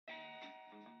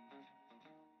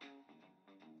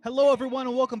Hello, everyone,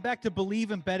 and welcome back to Believe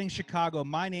in Betting Chicago.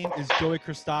 My name is Joey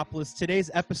Christopoulos.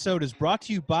 Today's episode is brought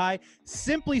to you by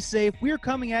Simply Safe. We are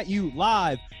coming at you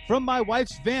live from my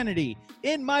wife's vanity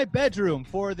in my bedroom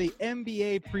for the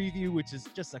NBA preview, which is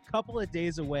just a couple of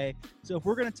days away. So if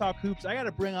we're going to talk hoops, I got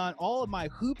to bring on all of my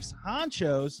hoops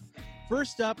honchos.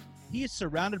 First up, he is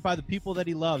surrounded by the people that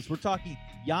he loves. We're talking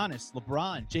Giannis,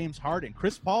 LeBron, James Harden,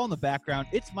 Chris Paul in the background.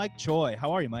 It's Mike Choi.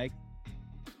 How are you, Mike?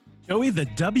 Joey, the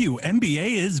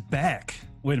WNBA is back.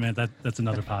 Wait a minute, that's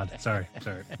another pod. Sorry.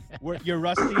 You're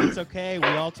rusty. It's okay.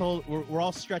 We're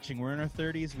all stretching. We're in our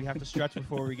 30s. We have to stretch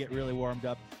before we get really warmed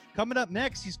up. Coming up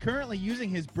next, he's currently using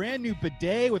his brand new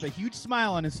bidet with a huge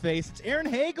smile on his face. It's Aaron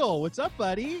Hagel. What's up,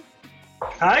 buddy?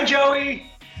 Hi, Joey.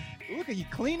 Look at you,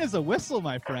 clean as a whistle,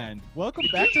 my friend. Welcome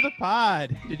back to the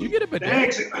pod. Did you get a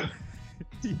bidet? Thanks.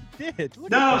 You did.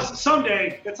 No,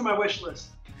 someday. That's on my wish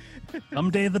list.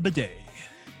 Someday the bidet.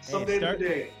 Someday the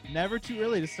day. Never too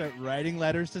early to start writing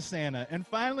letters to Santa. And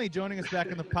finally, joining us back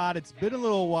in the pod, it's been a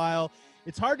little while.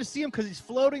 It's hard to see him because he's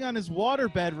floating on his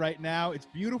waterbed right now. It's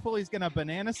beautiful. He's got a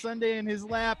banana sundae in his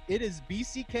lap. It is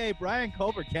BCK, Brian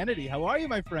Colbert Kennedy. How are you,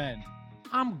 my friend?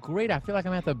 I'm great. I feel like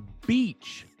I'm at the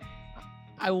beach.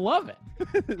 I love it.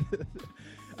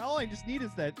 All I just need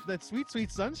is that sweet,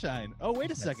 sweet sunshine. Oh, wait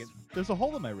a second. There's a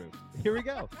hole in my roof. Here we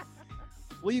go.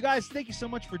 Well, you guys, thank you so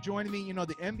much for joining me. You know,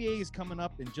 the NBA is coming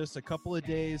up in just a couple of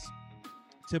days.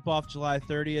 Tip off July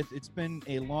 30th. It's been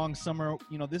a long summer.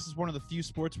 You know, this is one of the few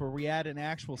sports where we had an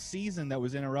actual season that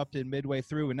was interrupted midway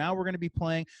through. And now we're going to be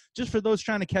playing, just for those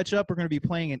trying to catch up, we're going to be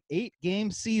playing an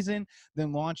 8-game season,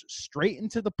 then launch straight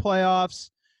into the playoffs.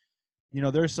 You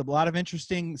know, there's a lot of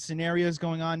interesting scenarios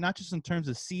going on, not just in terms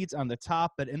of seeds on the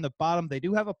top, but in the bottom. They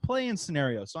do have a play-in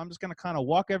scenario. So I'm just going to kind of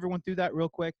walk everyone through that real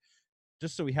quick,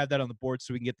 just so we have that on the board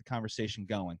so we can get the conversation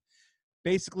going.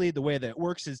 Basically, the way that it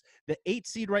works is the 8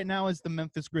 seed right now is the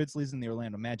Memphis Grizzlies and the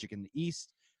Orlando Magic in the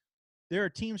East. There are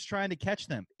teams trying to catch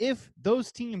them. If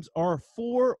those teams are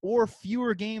 4 or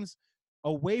fewer games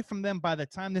away from them by the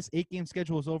time this 8-game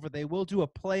schedule is over, they will do a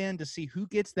play-in to see who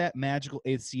gets that magical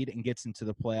 8th seed and gets into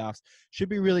the playoffs. Should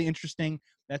be really interesting.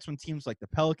 That's when teams like the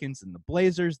Pelicans and the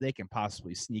Blazers, they can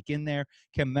possibly sneak in there.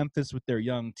 Can Memphis with their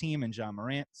young team and Ja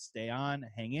Morant stay on,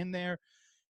 hang in there?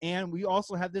 And we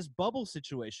also have this bubble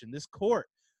situation, this court,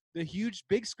 the huge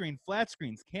big screen, flat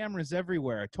screens, cameras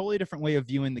everywhere, a totally different way of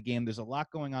viewing the game. There's a lot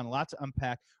going on, a lot to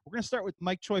unpack. We're going to start with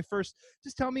Mike Choi first.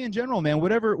 Just tell me in general, man,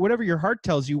 whatever your heart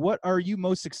tells you, what are you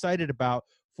most excited about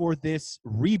for this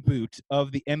reboot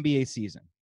of the NBA season?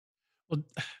 Well,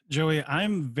 Joey,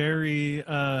 I'm very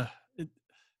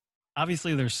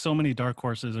obviously there's so many dark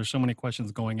horses, there's so many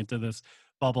questions going into this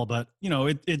bubble, but you know,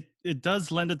 it does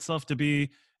lend itself to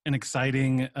be an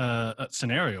exciting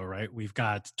scenario, right? We've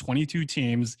got 22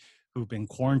 teams who've been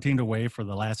quarantined away for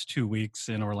the last 2 weeks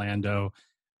in Orlando.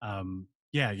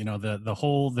 You know,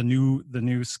 the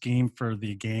new scheme for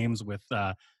the games with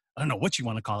I don't know what you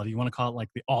want to call it. You want to call it like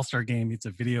the All-Star game meets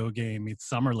a video game meets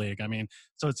Summer League. I mean,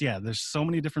 so it's there's so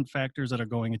many different factors that are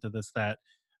going into this that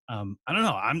I don't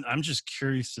know. I'm just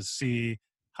curious to see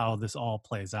how this all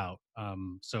plays out. I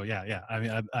mean,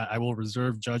 I will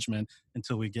reserve judgment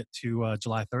until we get to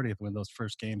July 30th when those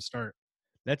first games start.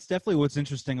 That's definitely what's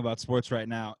interesting about sports right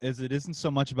now, is it isn't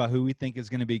so much about who we think is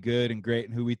going to be good and great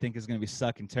and who we think is going to be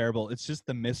suck and terrible. It's just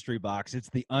the mystery box. It's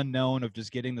the unknown of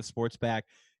just getting the sports back,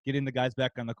 getting the guys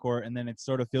back on the court, and then it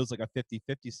sort of feels like a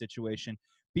 50-50 situation.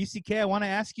 BCK, I want to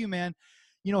ask you, man,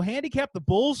 you know, handicap the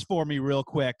Bulls for me real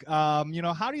quick. You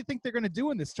know, how do you think they're going to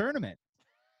do in this tournament?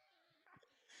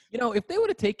 You know, if they would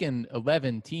have taken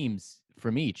 11 teams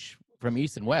from East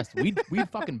and West, we'd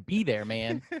fucking be there,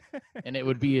 man. And it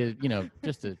would be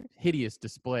just a hideous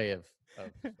display of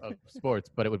sports,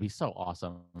 but it would be so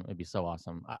awesome. It'd be so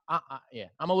awesome.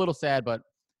 I'm a little sad, but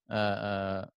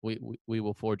we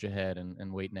will forge ahead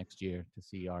and wait next year to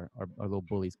see our little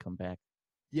bullies come back.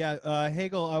 Yeah,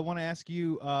 Hagel, I want to ask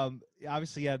you,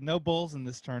 obviously you have no Bulls in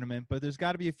this tournament, but there's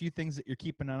got to be a few things that you're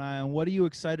keeping an eye on. What are you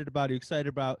excited about? Are you excited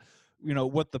about, you know,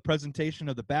 what the presentation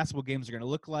of the basketball games are going to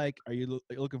look like? Are you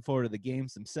looking forward to the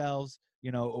games themselves?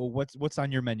 You know, or what's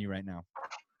on your menu right now?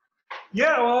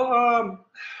 Yeah, well,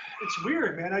 it's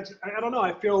weird, man. I don't know.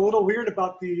 I feel a little weird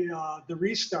about the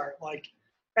restart. Like,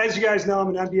 as you guys know,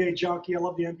 I'm an NBA junkie. I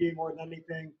love the NBA more than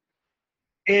anything.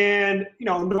 And, you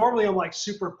know, normally I'm like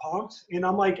super pumped, and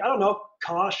I'm like, I don't know,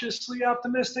 cautiously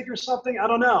optimistic or something. I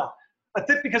don't know. I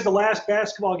think because the last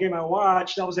basketball game I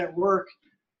watched, I was at work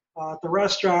at the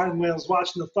restaurant, and when I was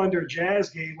watching the Thunder Jazz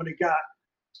game when it got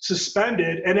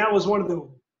suspended, and that was one of the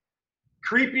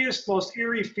creepiest, most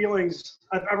eerie feelings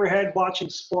I've ever had watching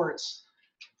sports.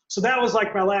 So that was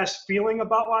like my last feeling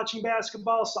about watching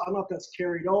basketball. So I don't know if that's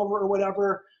carried over or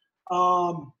whatever.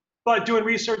 But doing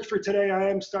research for today, I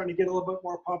am starting to get a little bit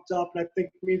more pumped up. And I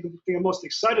think maybe the thing I'm most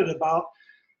excited about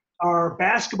are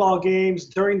basketball games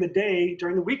during the day,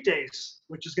 during the weekdays,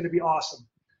 which is going to be awesome.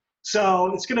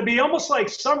 So it's going to be almost like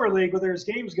summer league where there's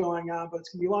games going on, but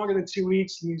it's going to be longer than 2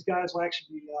 weeks, and these guys will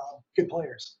actually be good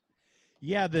players.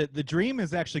 Yeah, the dream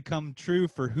has actually come true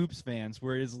for hoops fans,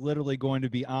 where it is literally going to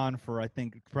be on for, I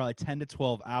think, probably 10 to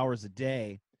 12 hours a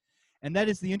day. And that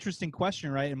is the interesting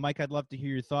question, right? And Mike, I'd love to hear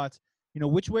your thoughts.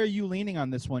 Which way are you leaning on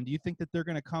this one? Do you think that they're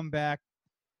going to come back,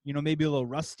 maybe a little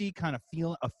rusty, kind of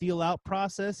feel out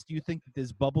process? Do you think that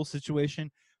this bubble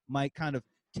situation might kind of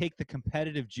take the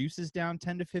competitive juices down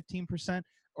 10 to 15%?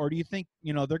 Or do you think,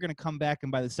 they're going to come back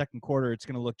and by the second quarter, it's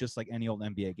going to look just like any old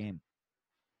NBA game?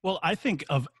 Well, I think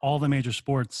of all the major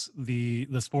sports, the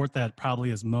sport that probably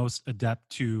is most adept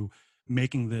to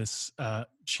making this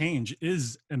change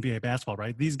is NBA basketball,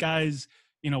 right? These guys,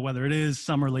 whether it is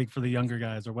summer league for the younger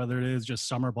guys or whether it is just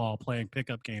summer ball playing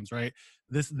pickup games, right?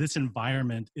 This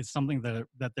environment is something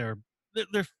that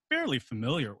they're fairly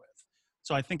familiar with.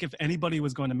 So I think if anybody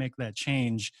was going to make that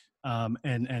change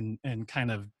and kind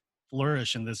of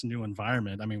flourish in this new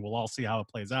environment, I mean, we'll all see how it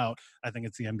plays out. I think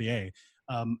it's the NBA.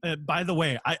 By the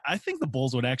way, I think the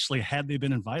Bulls would actually, had they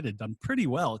been invited, done pretty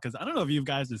well, because I don't know if you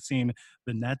guys have seen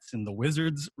the Nets and the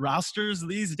Wizards rosters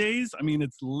these days. I mean,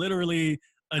 it's literally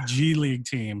a G League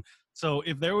team. So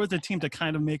if there was a team to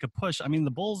kind of make a push, I mean,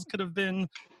 the Bulls could have been,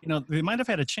 they might have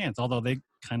had a chance, although they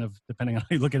kind of, depending on how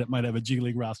you look at it, might have a G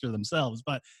League roster themselves.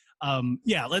 But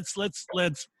yeah, let's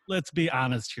be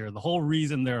honest here. The whole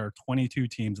reason there are 22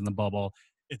 teams in the bubble,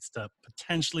 it's to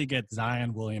potentially get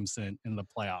Zion Williamson in the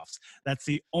playoffs. That's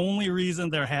the only reason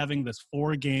they're having this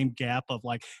 4-game gap of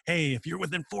like, hey, if you're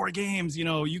within 4 games,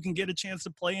 you can get a chance to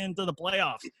play into the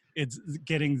playoffs. It's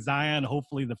getting Zion,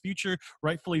 hopefully the future,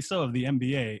 rightfully so, of the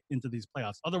NBA into these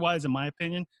playoffs. Otherwise, in my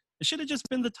opinion, it should have just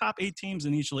been the top 8 teams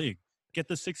in each league. Get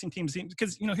the 16 teams,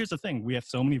 because, here's the thing. We have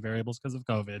so many variables because of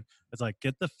COVID. It's like,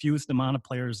 get the fewest amount of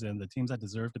players in, the teams that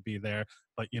deserve to be there.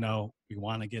 But, we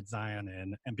want to get Zion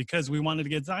in. And because we wanted to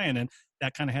get Zion in,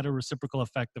 that kind of had a reciprocal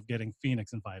effect of getting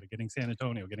Phoenix invited, getting San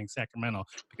Antonio, getting Sacramento,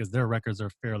 because their records are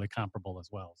fairly comparable as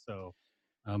well. So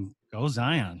go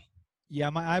Zion. Yeah,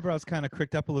 my eyebrows kind of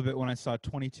cricked up a little bit when I saw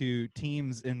 22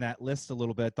 teams in that list a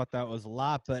little bit. I thought that was a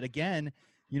lot. But again,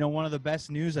 one of the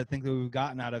best news I think that we've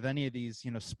gotten out of any of these,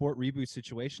 sport reboot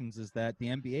situations is that the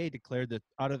NBA declared that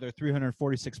out of their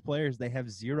 346 players, they have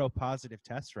 0 positive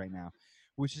tests right now,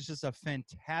 which is just a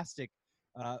fantastic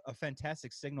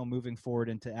signal moving forward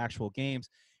into actual games.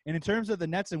 And in terms of the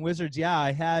Nets and Wizards, yeah,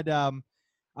 I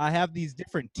have these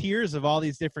different tiers of all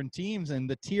these different teams, and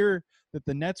the tier that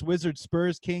the Nets, Wizards,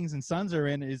 Spurs, Kings, and Suns are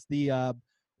in is the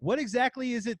what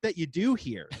exactly is it that you do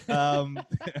here?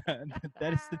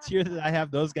 That is the tier that I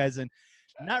have those guys in.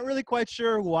 Not really quite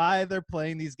sure why they're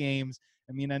playing these games.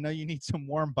 I mean, I know you need some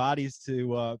warm bodies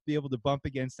to be able to bump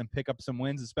against and pick up some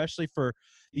wins, especially for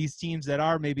these teams that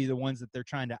are maybe the ones that they're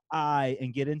trying to eye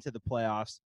and get into the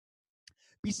playoffs.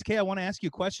 BCK, I want to ask you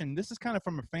a question. This is kind of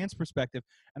from a fan's perspective,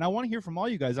 and I want to hear from all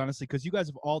you guys, honestly, because you guys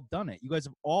have all done it. You guys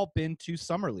have all been to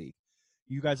Summer League.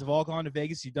 You guys have all gone to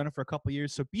Vegas. You've done it for a couple of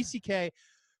years. So BCK,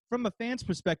 from a fan's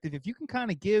perspective, if you can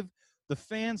kind of give the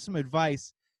fans some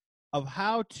advice of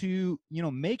how to,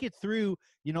 make it through,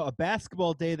 a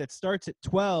basketball day that starts at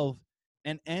 12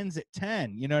 and ends at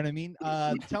 10, you know what I mean?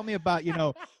 Tell me about,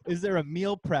 is there a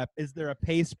meal prep? Is there a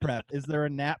pace prep? Is there a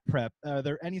nap prep? Are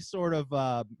there any sort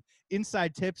of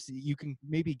inside tips you can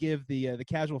maybe give the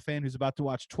casual fan who's about to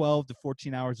watch 12 to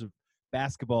 14 hours of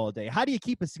basketball a day? How do you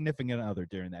keep a significant other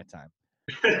during that time?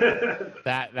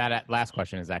 That last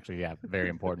question is actually very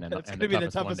important, and that's going to be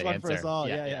the toughest one for us all.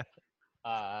 Yeah.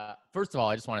 First of all,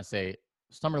 I just want to say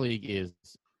Summer League is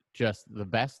just the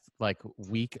best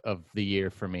week of the year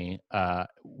for me.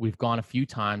 We've gone a few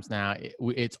times now.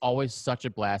 It's always such a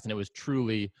blast, and it was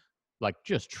truly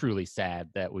truly sad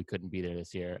that we couldn't be there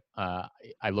this year.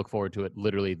 I look forward to it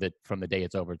literally from the day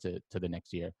it's over to the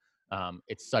next year.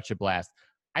 It's such a blast.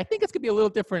 I think it's gonna be a little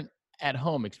different at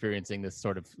home experiencing this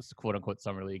sort of quote unquote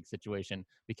Summer League situation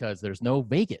because there's no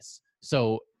Vegas.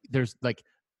 So there's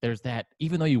that,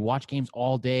 even though you watch games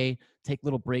all day, take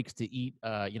little breaks to eat,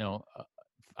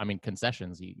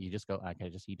 concessions, you just go, I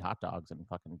can just eat hot dogs and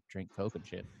fucking drink Coke and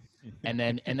shit. And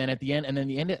then at the end,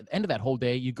 end of that whole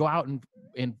day, you go out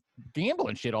and gamble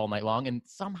and shit all night long. And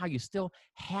somehow you still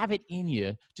have it in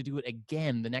you to do it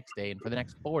again the next day and for the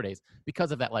next 4 days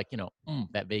because of that,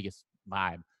 that Vegas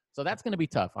vibe. So that's going to be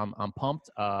tough. I'm pumped.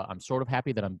 I'm sort of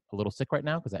happy that I'm a little sick right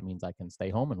now because that means I can stay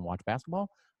home and watch basketball.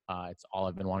 It's all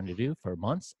I've been wanting to do for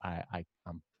months. I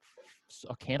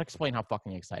can't explain how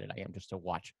fucking excited I am just to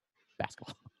watch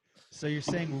basketball. So you're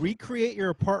saying recreate your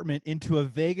apartment into a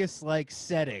Vegas-like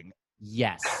setting.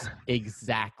 Yes,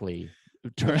 exactly.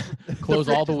 Close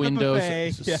all the windows,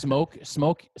 buffet, yeah.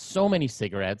 smoke so many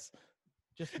cigarettes.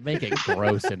 Just make it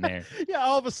gross in there. Yeah,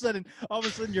 all of a sudden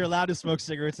you're allowed to smoke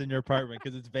cigarettes in your apartment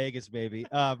because it's Vegas, baby.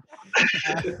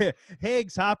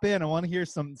 Higgs, hop in. I want to hear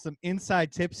some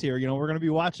inside tips here. You know, we're going to be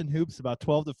watching hoops about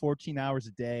 12 to 14 hours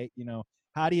a day. You know,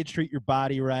 how do you treat your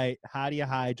body right? How do you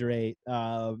hydrate?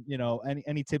 You know,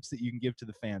 any tips that you can give to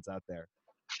the fans out there?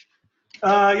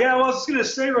 Yeah, well, I was just gonna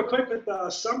say real quick with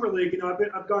summer league. You know,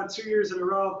 I've gone 2 years in a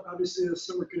row. Obviously, this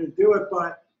summer couldn't do it,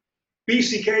 but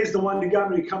BCK is the one that got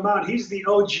me to come out. He's the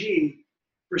OG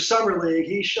for summer league.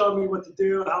 He showed me what to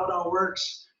do, how it all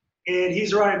works, and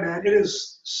he's right, man. It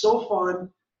is so fun.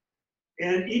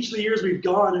 And each of the years we've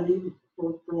gone, and even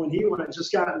for when he went, it's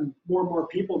just gotten more and more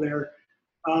people there.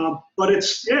 But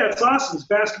it's awesome. It's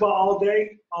basketball all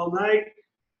day, all night.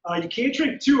 You can't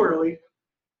drink too early.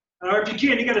 Or if you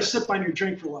can, you got to sip on your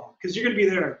drink for a while because you're going to be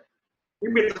there.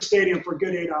 You're going to be at the stadium for a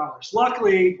good 8 hours.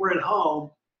 Luckily, we're at home,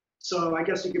 so I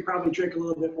guess you could probably drink a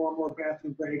little bit more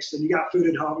bathroom breaks. And you got food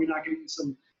at home. You're not going to eat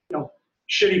some,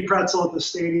 shitty pretzel at the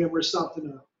stadium or something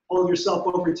to hold yourself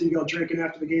over until you go drinking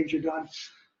after the games you're done.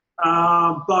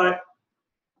 Yeah,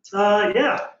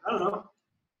 I don't know.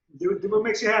 Do what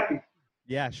makes you happy.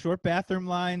 Yeah, short bathroom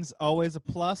lines always a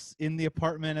plus in the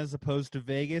apartment as opposed to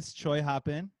Vegas. Choi, hop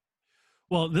in.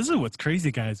 Well, this is what's crazy,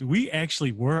 guys. We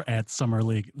actually were at Summer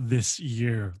League this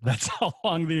year. That's how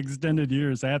long the extended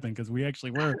years happened, because we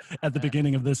actually were at the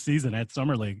beginning of this season at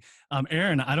Summer League.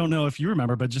 Aaron, I don't know if you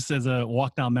remember, but just as a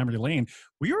walk down memory lane,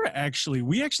 we actually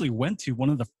went to one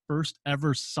of the first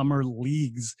ever summer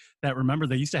leagues that, remember,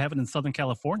 they used to have it in Southern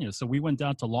California. So we went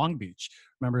down to Long Beach.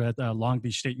 Remember at Long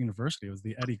Beach State University? It was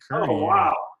the Eddie Curry. Oh,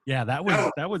 wow. Yeah, that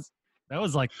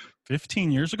was like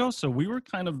 15 years ago. So we were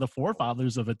kind of the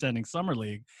forefathers of attending Summer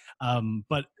League.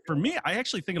 But for me, I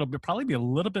actually think it'll probably be a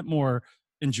little bit more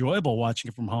enjoyable watching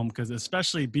it from home, because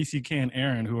especially BCK and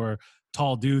Aaron, who are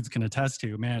tall dudes, can attest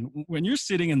to, man, when you're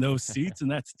sitting in those seats in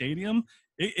that stadium,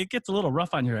 it gets a little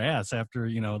rough on your ass after,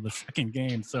 the second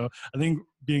game. So I think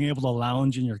being able to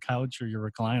lounge in your couch or your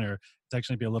recliner, it's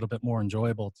actually be a little bit more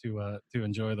enjoyable to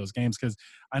enjoy those games. Because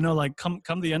I know, like, come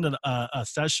the end of a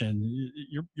session,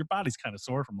 your body's kind of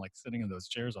sore from like sitting in those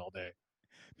chairs all day.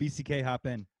 BCK, hop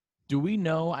in. Do we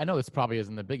know? I know this probably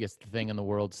isn't the biggest thing in the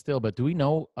world still, but do we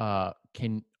know? Are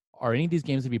any of these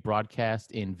games to be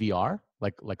broadcast in VR,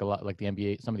 like a lot, like the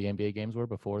NBA? Some of the NBA games were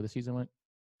before the season went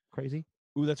crazy.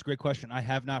 Ooh, that's a great question. I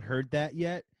have not heard that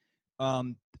yet.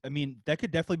 I mean, that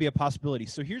could definitely be a possibility.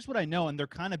 So here's what I know, and they're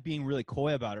kind of being really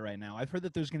coy about it right now. I've heard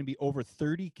that there's going to be over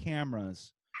 30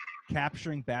 cameras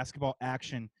capturing basketball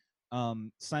action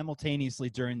simultaneously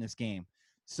during this game.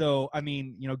 So, I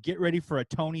mean, get ready for a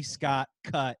Tony Scott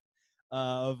cut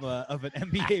of an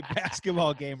NBA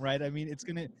basketball game, right? I mean, it's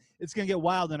gonna get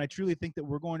wild, and I truly think that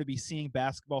we're going to be seeing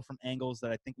basketball from angles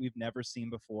that I think we've never seen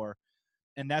before,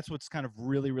 and that's what's kind of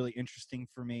really, really interesting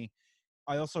for me.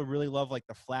 I also really love like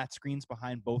the flat screens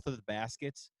behind both of the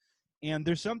baskets, and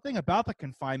there's something about the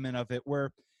confinement of it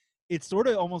where it sort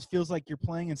of almost feels like you're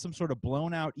playing in some sort of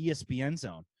blown out ESPN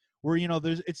zone, where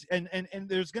there's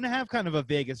there's going to have kind of a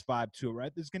Vegas vibe to it,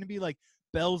 right? There's going to be like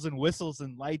bells and whistles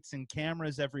and lights and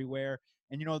cameras everywhere,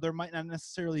 and there might not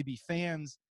necessarily be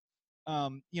fans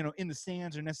in the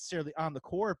stands or necessarily on the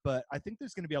court, but I think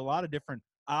there's going to be a lot of different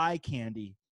eye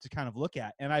candy to kind of look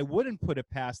at, and I wouldn't put it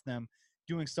past them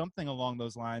doing something along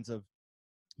those lines of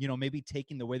maybe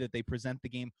taking the way that they present the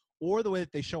game or the way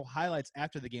that they show highlights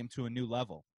after the game to a new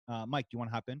level. Mike, do you want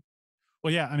to hop in?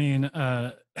 Well, yeah, I mean,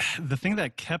 the thing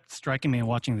that kept striking me in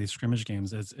watching these scrimmage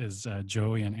games is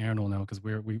Joey and Aaron will know, because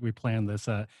we planned this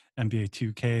NBA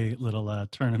 2K little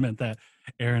tournament that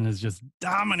Aaron is just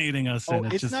dominating us in.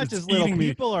 It's not just little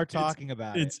people are talking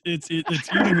about it. It's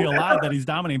eating me alive that he's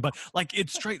dominating. But like,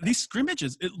 it's straight, these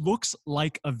scrimmages, it looks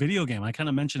like a video game. I kind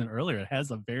of mentioned it earlier. It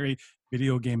has a very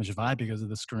video game-ish vibe because of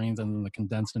the screens and then the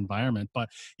condensed environment. But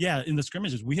yeah, in the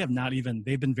scrimmages,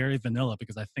 they've been very vanilla,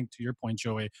 because I think, to your point,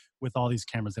 Joey, with all these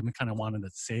cameras, they've been kind of wanting to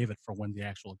save it for when the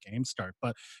actual games start.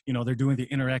 But, they're doing the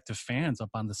interactive fans up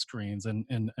on the screens. And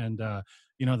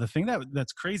the thing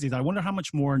that's crazy is I wonder how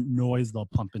much more noise they'll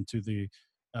pump into the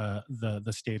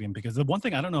stadium, because the one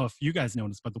thing, I don't know if you guys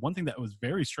noticed, but the one thing that was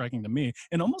very striking to me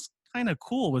and almost kind of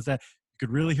cool was that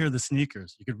could really hear the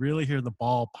sneakers. You could really hear the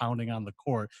ball pounding on the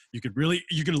court. You could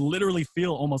literally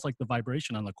feel almost like the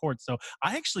vibration on the court. So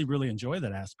I actually really enjoy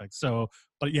that aspect. So,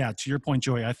 but yeah, to your point,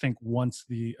 Joey, I think once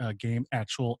the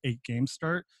actual 8 games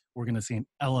start, we're going to see an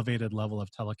elevated level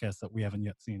of telecast that we haven't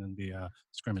yet seen in the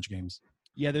scrimmage games.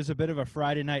 Yeah, there's a bit of a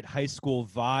Friday night high school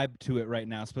vibe to it right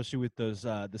now, especially with those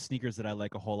the sneakers that I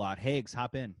like a whole lot. Hags,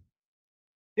 hop in.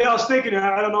 Yeah, I was thinking,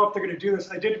 I don't know if they're going to do this.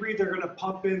 I did read they're going to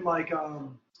pump in like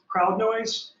crowd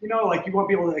noise, like you won't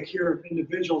be able to like hear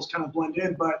individuals kind of blend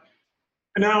in, but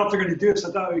and I don't know if they're going to do this.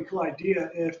 I thought it would be a cool idea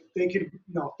if they could,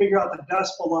 figure out the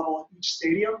decibel level at each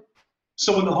stadium.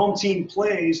 So when the home team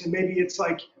plays, and maybe it's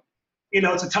like,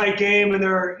 it's a tight game and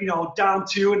they're, down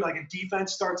 2 and like a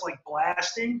defense starts like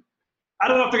blasting. I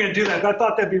don't know if they're going to do that, but I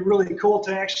thought that'd be really cool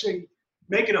to actually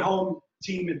make it a home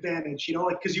team advantage,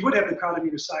 because you would have the crowd on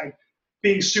either side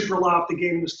being super loud if the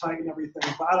game was tight and everything.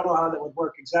 But I don't know how that would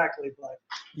work exactly. But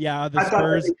yeah, are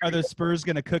the Spurs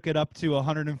going to cook it up to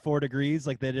 104 degrees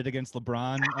like they did against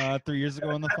LeBron 3 years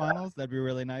ago in the finals? That'd be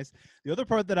really nice. The other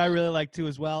part that I really like too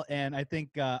as well, and I think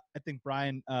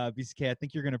Brian VCK, I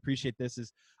think you're going to appreciate this,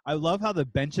 is I love how the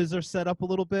benches are set up a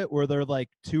little bit where they're like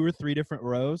 2 or 3 different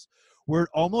rows, where it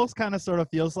almost kind of sort of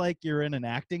feels like you're in an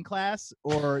acting class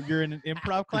or you're in an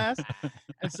improv class.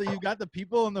 And so you've got the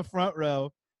people in the front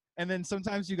row, and then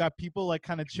sometimes you got people like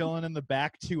kind of chilling in the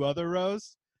back 2 other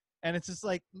rows. And it's just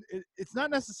like, it's not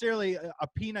necessarily a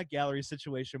peanut gallery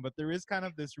situation, but there is kind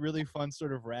of this really fun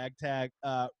sort of ragtag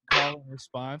call and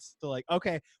response to like,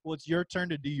 okay, well, it's your turn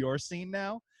to do your scene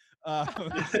now.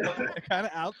 Kind of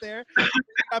out there.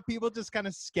 Got people just kind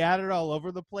of scattered all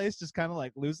over the place, just kind of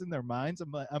like losing their minds.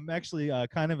 I'm actually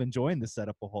kind of enjoying the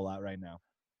setup a whole lot right now.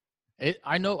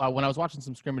 I know when I was watching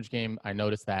some scrimmage game, I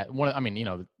noticed that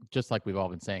just like we've all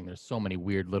been saying, there's so many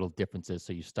weird little differences.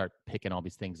 So you start picking all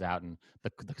these things out, and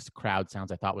the crowd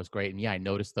sounds I thought was great. And yeah, I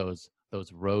noticed those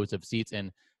rows of seats,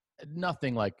 and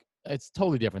nothing like it's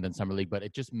totally different than Summer League, but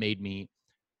it just made me.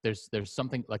 There's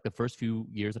something like the first few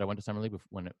years that I went to Summer League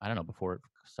before it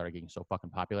started getting so fucking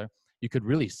popular, you could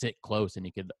really sit close and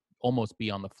you could almost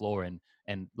be on the floor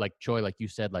and like Joy, like you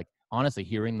said, like honestly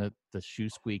hearing the shoe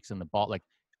squeaks and the ball, like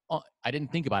I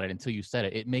didn't think about it until you said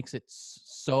it. It makes it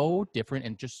so different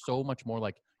and just so much more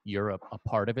like you're a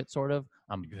part of it, sort of.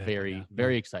 I'm very,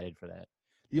 very excited for that.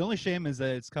 The only shame is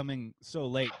that it's coming so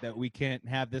late that we can't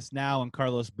have this now. And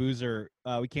Carlos Boozer,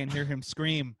 we can't hear him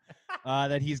scream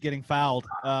that he's getting fouled.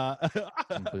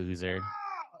 Boozer.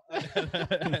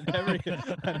 and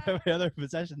every other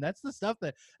possession. That's the stuff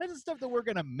that we're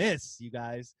gonna miss, you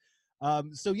guys.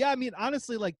 So yeah, I mean,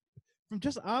 honestly, like from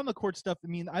just on the court stuff, I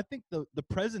mean, I think the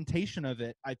presentation of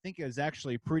it, I think, is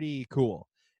actually pretty cool.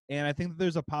 And I think that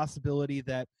there's a possibility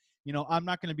that, I'm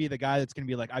not going to be the guy that's going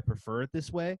to be like, I prefer it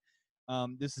this way.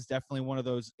 This is definitely one of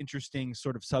those interesting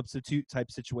sort of substitute type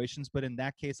situations. But in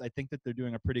that case, I think that they're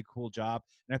doing a pretty cool job.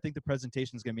 And I think the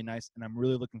presentation is going to be nice. And I'm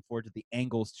really looking forward to the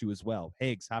angles too as well.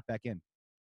 Hags, hop back in.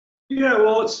 Yeah,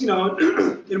 well, it's,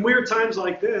 in weird times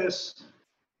like this,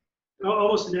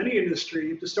 almost in any industry,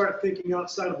 you have to start thinking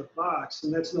outside of the box.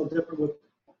 And that's no different with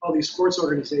all these sports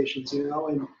organizations,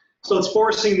 And so it's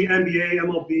forcing the NBA,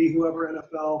 MLB, whoever,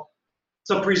 NFL,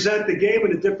 to present the game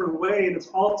in a different way. And it's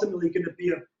ultimately going to be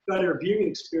a better viewing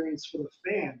experience for the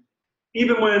fan.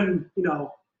 Even when,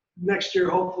 next year,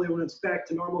 hopefully when it's back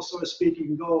to normal, so to speak, you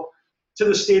can go to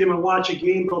the stadium and watch a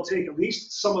game. They'll take at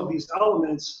least some of these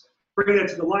elements, bring that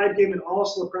to the live game, and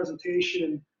also the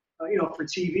presentation, for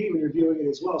TV when you're viewing it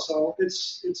as well. So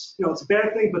it's a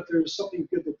bad thing, but there's something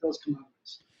good that does come out of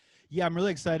this. Yeah, I'm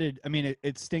really excited. I mean,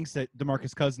 it stinks that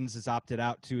DeMarcus Cousins has opted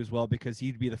out too as well, because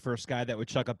he'd be the first guy that would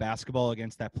chuck a basketball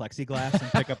against that plexiglass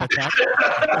and pick up a tackle.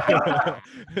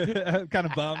 I'm kind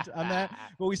of bummed on that.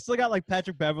 But we still got like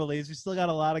Patrick Beverleys. We still got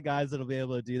a lot of guys that'll be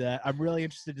able to do that. I'm really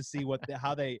interested to see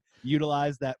how they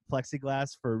utilize that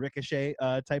plexiglass for ricochet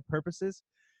type purposes.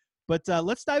 But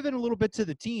let's dive in a little bit to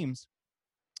the teams.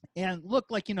 And look,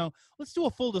 let's do a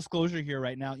full disclosure here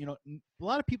right now. A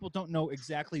lot of people don't know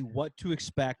exactly what to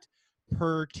expect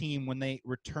per team when they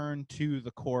return to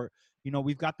the court.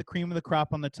 We've got the cream of the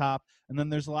crop on the top, and then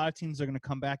there's a lot of teams that are going to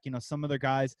come back. Some of their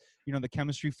guys, the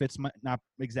chemistry fits might not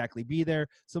exactly be there.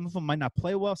 Some of them might not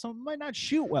play well. Some of them might not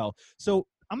shoot well. So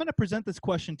I'm going to present this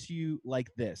question to you like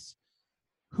this.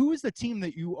 Who is the team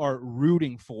that you are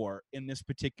rooting for in this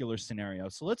particular scenario?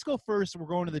 So let's go first. We're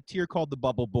going to the tier called the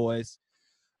Bubble Boys.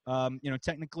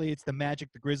 Technically it's the Magic,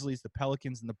 the Grizzlies, the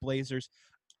Pelicans, and the Blazers.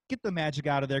 Get the Magic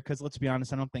out of there, because let's be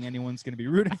honest, I don't think anyone's going to be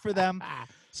rooting for them.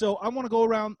 So I want to go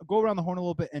around the horn a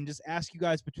little bit and just ask you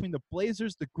guys, between the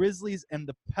Blazers, the Grizzlies, and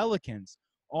the Pelicans,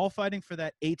 all fighting for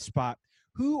that 8 spot,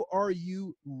 Who are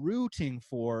you rooting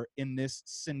for in this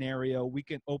scenario? We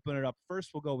can open it up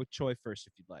first. We'll go with Choi first,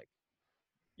 if you'd like.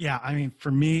 Yeah, I mean,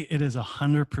 for me, it is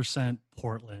 100%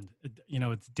 Portland.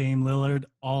 It's Dame Lillard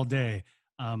all day.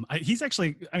 He's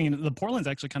actually, I mean, the Portland's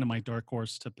actually kind of my dark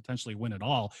horse to potentially win it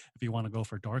all. If you want to go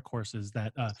for dark horses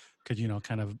that could,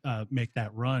 kind of make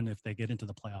that run if they get into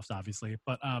the playoffs, obviously.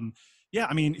 But yeah,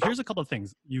 I mean, here's a couple of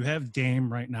things. You have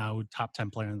Dame right now, top 10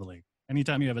 player in the league.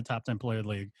 Anytime you have a top 10 player in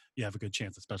the league, you have a good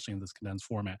chance, especially in this condensed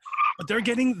format. But they're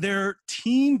getting their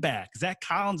team back. Zach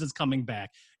Collins is coming back.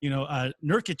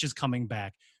 Nurkic is coming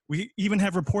back. We even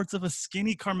have reports of a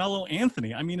skinny Carmelo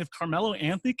Anthony. I mean, if Carmelo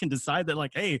Anthony can decide that,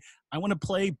 like, hey, I want to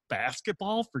play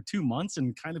basketball for 2 months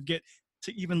and kind of get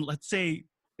to even, let's say,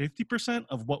 50%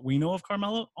 of what we know of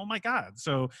Carmelo, oh my God.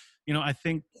 So, I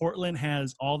think Portland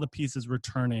has all the pieces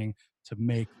returning to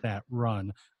make that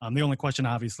run. The only question,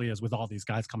 obviously, is with all these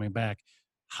guys coming back,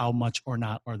 how much or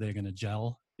not are they going to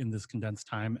gel in this condensed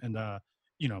time? And,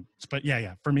 but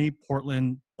yeah, for me,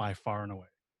 Portland by far and away.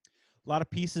 A lot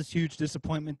of pieces, huge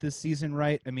disappointment this season,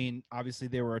 right? I mean, obviously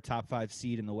they were a top 5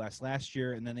 seed in the West last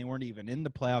year, and then they weren't even in the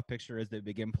playoff picture as they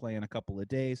begin playing a couple of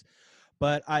days.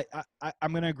 But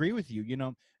I'm going to agree with you.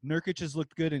 Nurkic has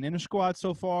looked good in inter-squad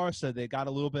so far, so they got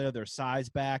a little bit of their size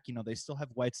back. They still have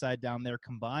Whiteside down there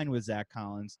combined with Zach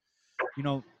Collins.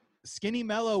 Skinny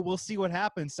Melo, we'll see what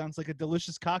happens. Sounds like a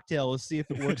delicious cocktail. We'll see if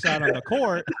it works out on the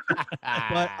court.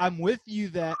 But I'm with you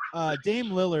that Dame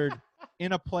Lillard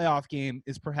in a playoff game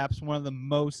is perhaps one of the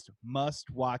most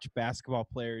must-watch basketball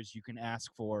players you can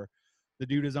ask for. The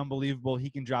dude is unbelievable. He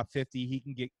can drop 50. He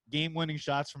can get game-winning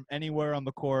shots from anywhere on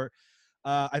the court.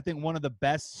 I think one of the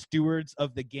best stewards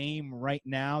of the game right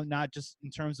now, not just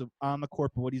in terms of on the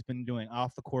court, but what he's been doing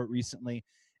off the court recently.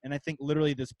 And I think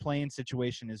literally this playing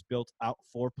situation is built out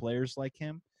for players like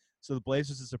him. So the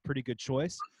Blazers is a pretty good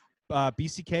choice.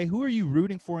 BCK, who are you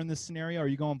rooting for in this scenario? Are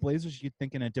you going Blazers or are you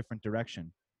thinking a different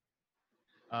direction?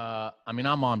 I mean,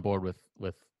 I'm on board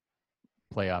with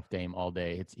playoff Dame all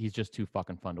day. He's just too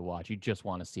fucking fun to watch. You just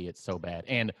want to see it so bad.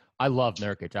 And I love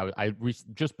Nurkic.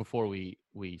 Just before we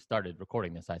started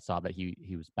recording this, I saw that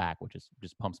he was back, which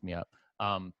just pumps me up.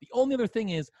 The only other thing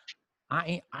is,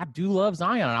 I do love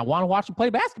Zion. I want to watch him play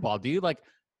basketball, dude. Like,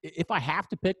 if I have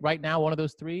to pick right now one of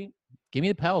those three, give me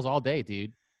the Pels all day,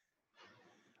 dude.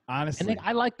 Honestly, and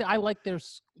I like their,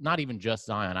 not even just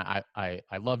Zion. I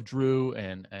love Drew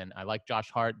and I like Josh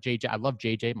Hart, JJ. I love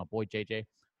JJ, my boy JJ.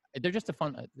 They're just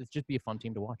it's just be a fun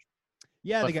team to watch.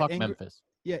 Yeah, but they got fuck Memphis.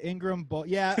 Yeah, Ingram.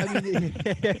 Yeah, I mean,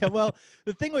 well,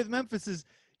 the thing with Memphis is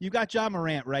you got Ja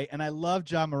Morant, right? And I love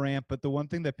Ja Morant, but the one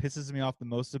thing that pisses me off the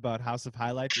most about House of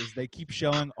Highlights is they keep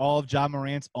showing all of Ja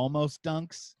Morant's almost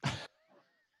dunks.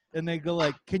 And they go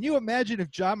like, can you imagine if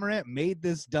Ja Morant made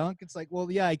this dunk? It's like,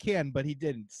 well, yeah, I can, but he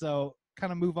didn't. So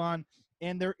kind of move on.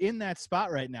 And they're in that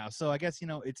spot right now. So I guess,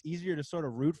 it's easier to sort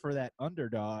of root for that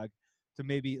underdog to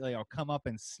maybe come up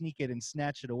and sneak it and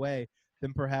snatch it away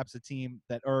than perhaps a team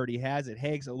that already has it.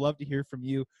 Hags, I'd love to hear from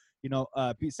you.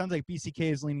 It sounds like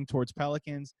BCK is leaning towards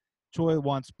Pelicans. Choi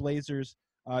wants Blazers.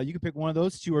 You can pick one of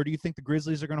those two, or do you think the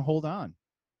Grizzlies are going to hold on?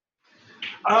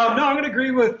 No, I'm going to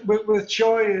agree with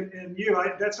Choi and you.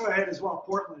 That's what I had as well,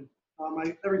 Portland.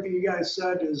 Everything you guys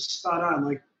said is spot on.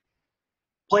 Like,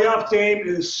 playoff Dame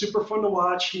is super fun to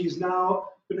watch. He's now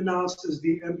been announced as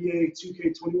the NBA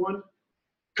 2K21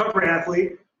 cover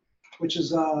athlete, which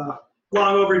is long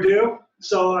overdue.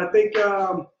 So I think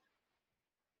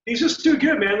he's just too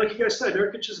good, man. Like you guys said,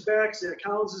 Nurkic is back, Zach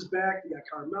Collins is back, you got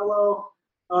Carmelo.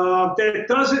 That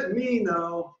doesn't mean,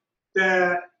 though,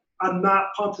 that I'm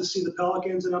not pumped to see the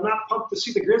Pelicans, and I'm not pumped to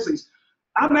see the Grizzlies.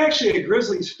 I'm actually a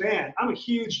Grizzlies fan. I'm a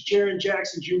huge Jaren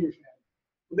Jackson Jr. fan.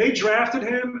 When they drafted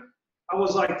him, I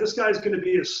was like, this guy's going to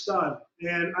be a stud.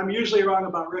 And I'm usually wrong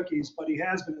about rookies, but he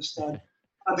has been a stud.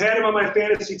 I've had him on my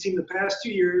fantasy team the past 2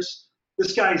 years.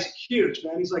 This guy's huge,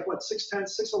 man. He's like, 6'10",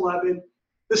 6'11".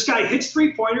 This guy hits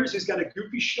three-pointers. He's got a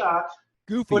goofy shot.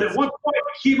 But at one point,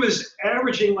 he was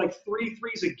averaging like 3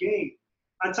 threes a game,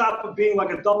 on top of being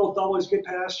like a double-double. He's a good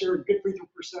passer, good free throw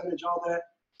percentage, all that.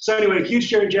 So anyway, huge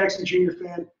Jaren Jackson Jr.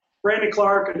 fan. Brandon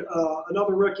Clark,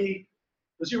 another rookie.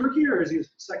 Was he a rookie or is he his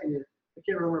second year? I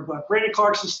can't remember. But Brandon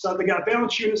Clark's a stud. They got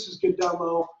Valanciunas, who's good down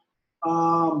low.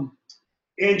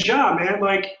 And Ja, man,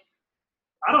 like,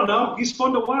 I don't know. He's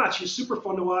fun to watch. He's super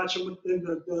fun to watch. And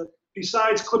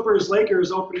besides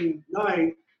Clippers-Lakers opening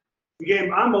night, the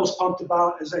game I'm most pumped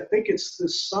about is I think it's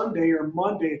this Sunday or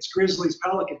Monday. It's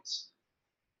Grizzlies-Pelicans.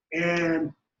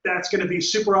 And that's going to be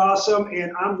super awesome.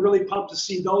 And I'm really pumped to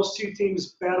see those two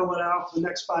teams battle it out for the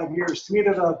next 5 years. To me,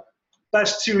 they're the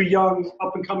best two young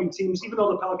up-and-coming teams, even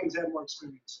though the Pelicans have more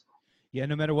experience. Yeah,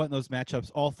 no matter what in those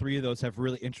matchups, all three of those have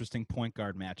really interesting point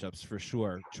guard matchups for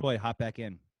sure. Troy, hop back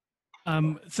in.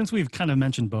 Since we've kind of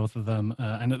mentioned both of them,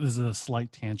 I know this is a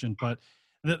slight tangent, but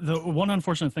the one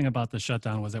unfortunate thing about the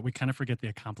shutdown was that we kind of forget the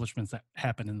accomplishments that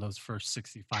happened in those first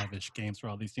 65-ish games for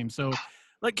all these teams. So,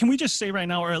 like, can we just say right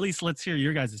now, or at least let's hear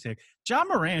your guys' take, Ja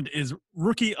Morant is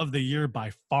rookie of the year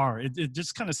by far. It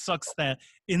just kind of sucks that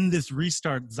in this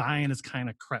restart, Zion has kind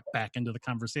of crept back into the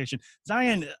conversation.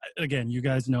 Zion, again, you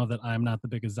guys know that I'm not the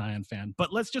biggest Zion fan,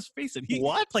 but let's just face it. He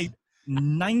played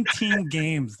 19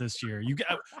 games this year. You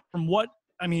got from what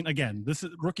I mean. Again, this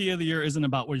is rookie of the year isn't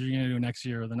about what you're going to do next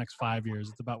year or the next 5 years.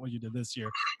 It's about what you did this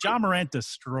year. Ja Morant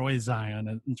destroys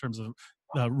Zion in terms of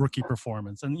rookie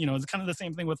performance, and it's kind of the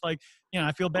same thing with I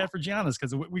feel bad for Giannis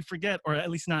because we forget, or at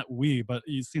least not we, but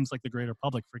it seems like the greater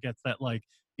public forgets that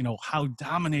how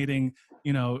dominating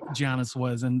Giannis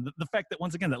was, and the fact that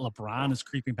once again that LeBron is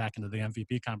creeping back into the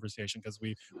MVP conversation because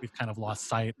we've kind of lost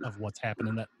sight of what's happened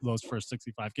in those first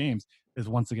 65 games is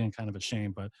once again kind of a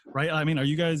shame. But right, I mean, are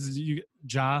you guys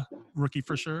Ja rookie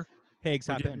for sure? Higgs,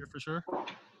 hop in for sure.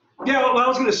 Yeah, what I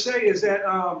was going to say is that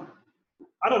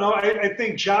I don't know. I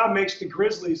think Ja makes the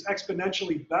Grizzlies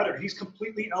exponentially better. He's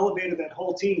completely elevated that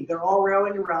whole team. They're all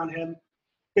rallying around him.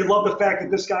 They love the fact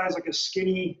that this guy is like a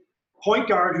skinny point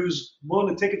guard who's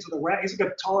willing to take it to the rack. He's like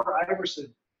a taller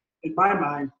Iverson in my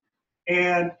mind.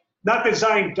 And not that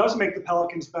Zion does make the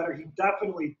Pelicans better. He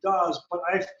definitely does. But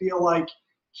I feel like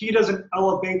he doesn't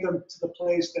elevate them to the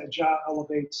place that Ja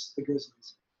elevates the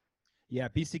Grizzlies. Yeah,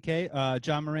 BCK,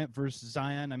 Ja Morant versus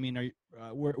Zion. I mean,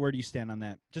 where do you stand on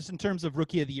that? Just in terms of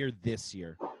rookie of the year this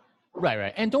year.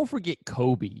 Right. And don't forget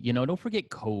Kobe. Don't forget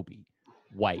Kobe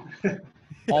White.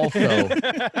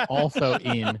 also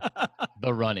in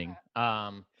the running.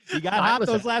 You got hot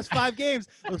those last 5 games.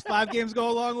 Those 5 games go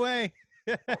a long way.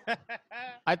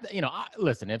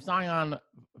 Listen, if Zion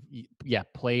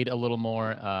played a little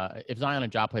more, if Zion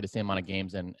and Ja played the same amount of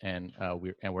games and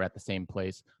we're at the same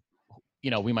place,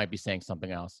 we might be saying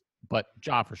something else. But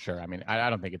Ja for sure. I mean, I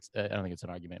don't think it's an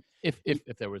argument.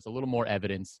 If there was a little more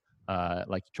evidence,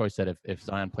 like Troy said, if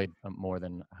Zion played more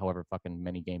than however fucking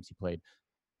many games he played,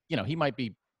 he might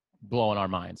be blowing our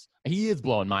minds. He is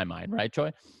blowing my mind, right,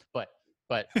 Troy? But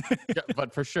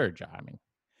but for sure, Ja. I mean,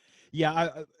 yeah.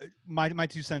 My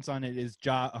 2 cents on it is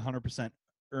Ja 100%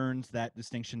 earns that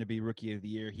distinction to be rookie of the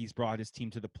year. He's brought his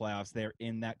team to the playoffs. They're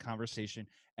in that conversation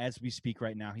as we speak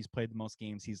right now. He's played the most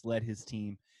games. He's led his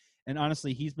team. And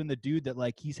honestly, he's been the dude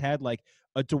that he's had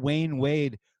a Dwayne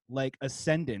Wade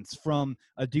ascendance from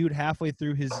a dude halfway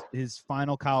through his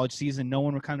final college season. No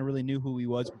one kind of really knew who he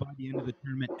was. By the end of the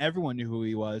tournament, everyone knew who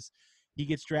he was. He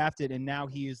gets drafted, and now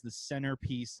he is the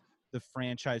centerpiece, the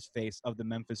franchise face of the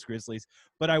Memphis Grizzlies.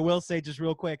 But I will say just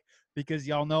real quick, because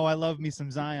y'all know I love me some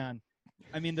Zion.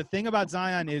 I mean, the thing about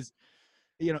Zion is,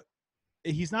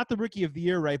 he's not the rookie of the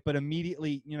year, right? But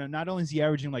immediately, not only is he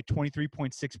averaging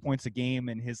 23.6 points a game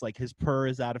and his PER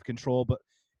is out of control, but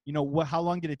how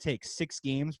long did it take? 6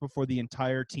 games before the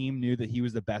entire team knew that he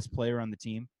was the best player on the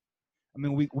team? I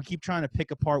mean, we keep trying to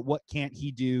pick apart what can't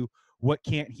he do, what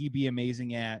can't he be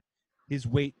amazing at, his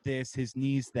weight this, his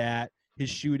knees that, his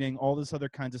shooting, all this other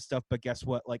kinds of stuff. But guess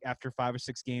what? After 5 or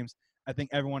 6 games, I think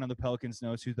everyone on the Pelicans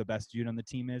knows who the best dude on the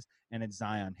team is, and it's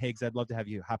Zion. Higgs, I'd love to have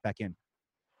you hop back in.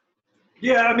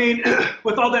 Yeah, I mean,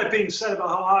 with all that being said about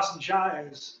how awesome Ja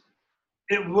is,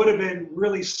 it would have been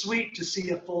really sweet to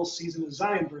see a full season of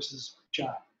Zion versus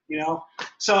Ja,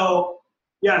 So,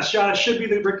 yes, Ja should be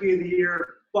the rookie of the year,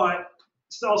 but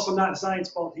it's also not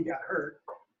Zion's fault he got hurt.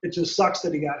 It just sucks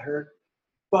that he got hurt.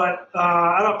 But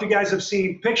I don't know if you guys have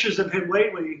seen pictures of him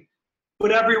lately,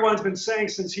 but everyone's been saying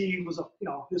since he was,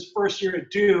 his first year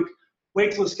at Duke,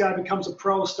 wait till this guy becomes a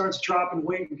pro, starts dropping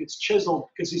weight and gets chiseled,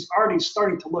 because he's already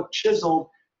starting to look chiseled,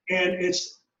 and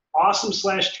it's awesome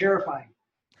 / terrifying.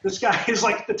 This guy is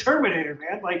like the Terminator,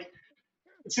 man.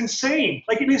 It's insane.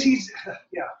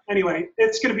 Anyway,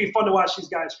 it's going to be fun to watch these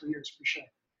guys for years, for sure.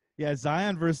 Yeah,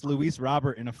 Zion versus Luis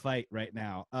Robert in a fight right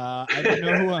now. I don't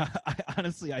know who.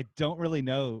 Honestly, I don't really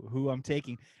know who I'm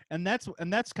taking, and that's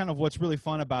kind of what's really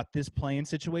fun about this play-in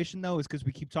situation, though, is because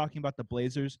we keep talking about the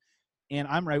Blazers, and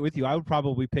I'm right with you. I would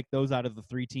probably pick those out of the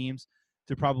 3 teams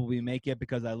to probably make it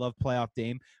because I love playoff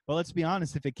Dame. But let's be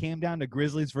honest, if it came down to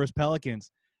Grizzlies versus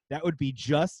Pelicans, that would be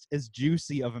just as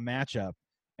juicy of a matchup.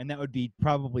 And that would be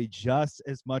probably just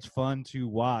as much fun to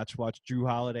watch. Watch Drew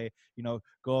Holiday,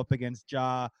 go up against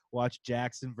Ja. Watch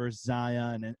Jackson versus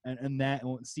Zion, and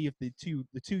see if the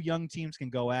two young teams can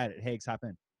go at it. Higgs, hop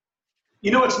in.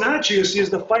 What's not juicy is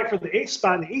the fight for the 8th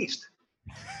spot in the East.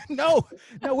 No,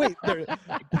 wait.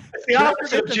 It's the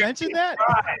opposite to mention that.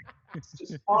 It's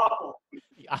just awful.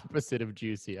 The opposite of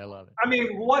juicy. I love it. I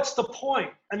mean, what's the point?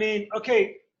 I mean,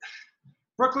 okay,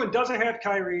 Brooklyn doesn't have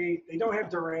Kyrie. They don't have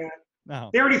Durant.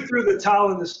 No. They already threw the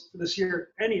towel in this year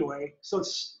anyway, so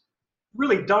it's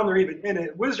really dumb they're even in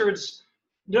it. Wizards,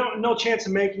 no chance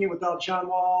of making it without John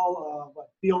Wall.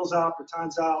 Beal's out,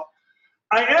 Bertan's out.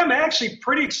 I am actually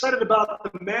pretty excited about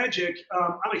the Magic.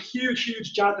 I'm a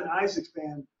huge Jonathan Isaac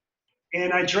fan.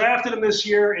 And I drafted him this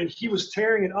year, and he was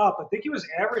tearing it up. I think he was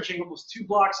averaging almost 2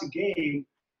 blocks a game.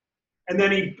 And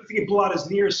then I think he blew out his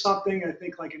knee or something, I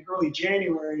think like in early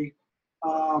January.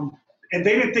 And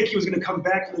they didn't think he was going to come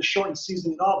back for the shortened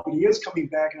season at all, but he is coming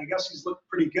back, and I guess he's looked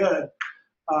pretty good.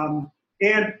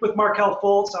 And with Markelle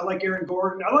Fultz, I like Aaron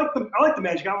Gordon. I like the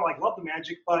Magic. I don't love the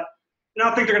Magic, but I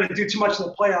don't think they're going to do too much in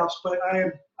the playoffs. But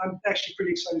I'm actually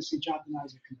pretty excited to see Jonathan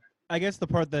Isaac come back. I guess the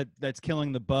part that's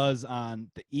killing the buzz on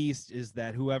the East is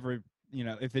that whoever,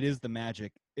 if it is the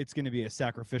Magic, it's going to be a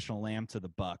sacrificial lamb to the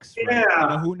Bucks. Right?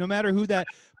 Yeah. No matter who that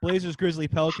Blazers, Grizzly,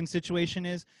 Pelican situation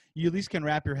is, you at least can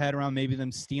wrap your head around maybe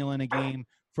them stealing a game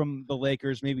from the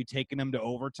Lakers, maybe taking them to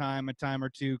overtime a time or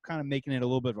two, kind of making it a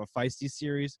little bit of a feisty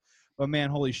series. But man,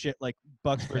 holy shit! Like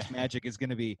Bucks versus Magic is going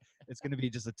to be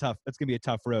just a tough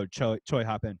road. Choi,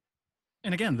 hop in.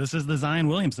 And again, this is the Zion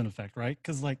Williamson effect, right?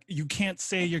 Because like you can't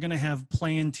say you're going to have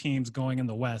play-in teams going in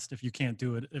the West if you can't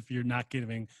do it, if you're not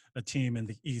giving a team in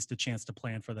the East a chance to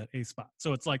plan for that A spot.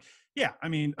 So it's like, yeah, I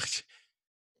mean,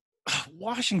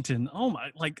 Washington, oh my,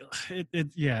 like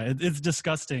it's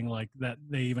disgusting like that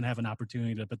they even have an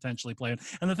opportunity to potentially play it.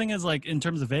 And the thing is, like in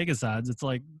terms of Vegas odds, it's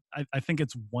like I think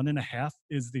it's 1.5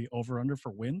 is the over-under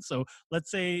for wins. So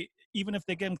let's say even if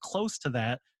they get them close to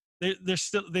that, they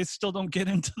still don't get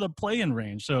into the play-in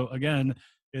range. So again,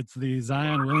 it's the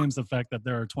Zion Williams effect that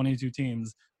there are 22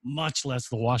 teams, much less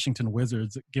the Washington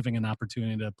Wizards, giving an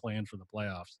opportunity to play in for the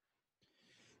playoffs.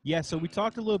 Yeah, so we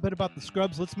talked a little bit about the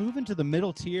scrubs. Let's move into the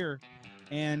middle tier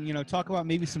and, talk about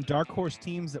maybe some dark horse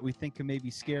teams that we think can maybe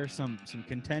scare some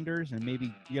contenders and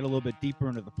maybe get a little bit deeper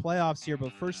into the playoffs here.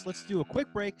 But first, let's do a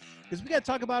quick break because we got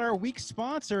to talk about our week's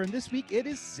sponsor, and this week it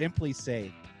is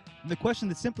SimpliSafe. And the question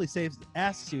that SimpliSafe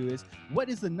asks you is, what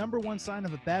is the number one sign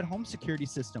of a bad home security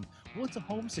system? Well, it's a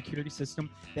home security system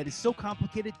that is so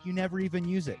complicated you never even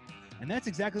use it. And that's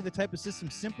exactly the type of system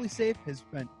SimpliSafe has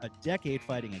spent a decade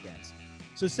fighting against.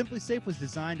 So SimpliSafe was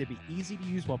designed to be easy to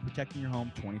use while protecting your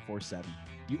home 24/7.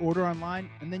 You order online,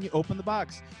 and then you open the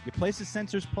box. You place the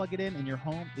sensors, plug it in, and your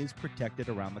home is protected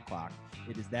around the clock.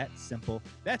 It is that simple.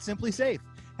 That's SimpliSafe.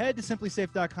 Head to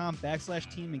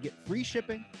simplisafe.com/team and get free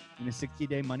shipping and a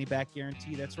 60-day money-back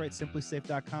guarantee. That's right,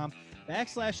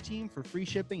 simplisafe.com/team for free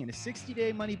shipping and a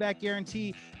 60-day money-back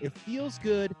guarantee. It feels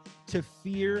good to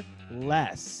fear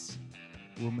less.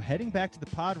 We're heading back to the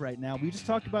pod right now. We just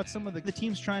talked about some of the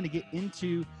teams trying to get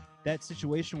into that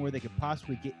situation where they could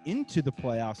possibly get into the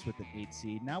playoffs with an 8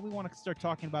 seed. Now we want to start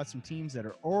talking about some teams that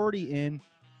are already in,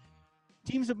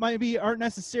 teams that maybe aren't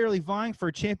necessarily vying for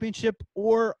a championship,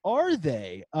 or are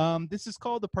they? This is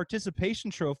called the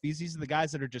participation trophies. These are the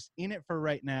guys that are just in it for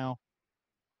right now.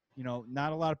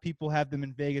 Not a lot of people have them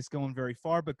in Vegas going very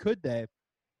far, but could they?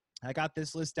 I got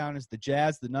this list down as the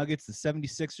Jazz, the Nuggets, the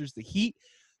 76ers, the Heat,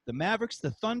 the Mavericks,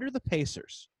 the Thunder, the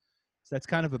Pacers. So that's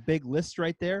kind of a big list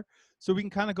right there. So we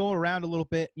can kind of go around a little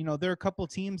bit. There are a couple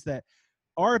of teams that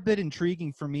are a bit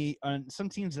intriguing for me, and some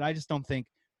teams that I just don't think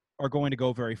are going to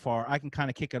go very far. I can kind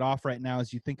of kick it off right now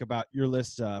as you think about your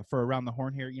list for Around the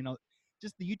Horn here.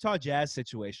 Just the Utah Jazz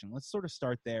situation. Let's sort of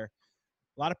start there.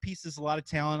 A lot of pieces, a lot of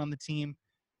talent on the team.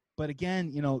 But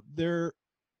again,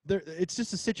 it's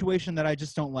just a situation that I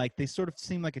just don't like. They sort of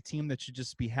seem like a team that should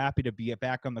just be happy to be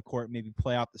back on the court, maybe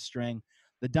play out the string.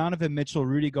 The Donovan Mitchell,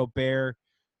 Rudy Gobert,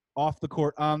 off the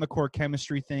court, on the court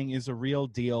chemistry thing is a real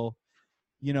deal.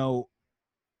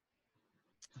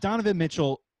 Donovan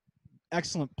Mitchell,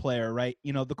 excellent player, right?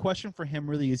 The question for him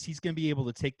really is he's going to be able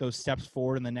to take those steps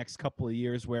forward in the next couple of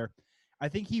years where I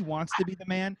think he wants to be the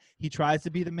man. He tries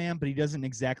to be the man, but he doesn't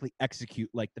exactly execute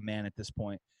like the man at this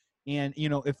point. And,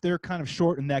 if they're kind of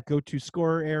short in that go-to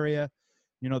scorer area,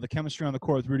 the chemistry on the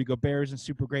court with Rudy Gobert isn't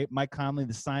super great. Mike Conley,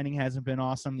 the signing hasn't been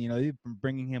awesome. They've been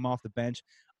bringing him off the bench.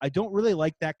 I don't really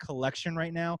like that collection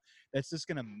right now. That's just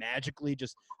going to magically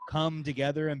just come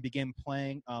together and begin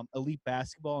playing elite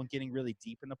basketball and getting really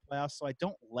deep in the playoffs. So I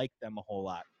don't like them a whole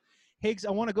lot. Higgs,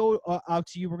 I want to go out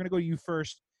to you. We're going to go to you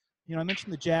first. I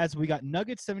mentioned the Jazz. We got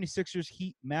Nuggets, 76ers,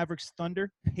 Heat, Mavericks,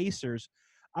 Thunder, Pacers.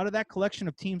 Out of that collection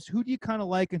of teams, who do you kind of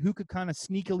like and who could kind of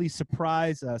sneakily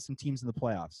surprise some teams in the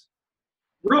playoffs?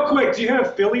 Real quick, do you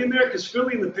have Philly in there? Because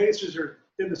Philly and the Pacers are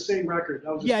in the same record.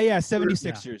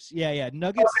 76ers. Yeah.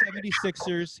 Nuggets,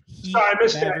 76ers, Heat, Sorry, I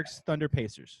missed Mavericks, that. Thunder,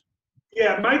 Pacers.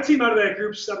 Yeah, my team out of that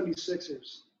group,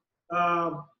 76ers.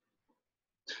 Um,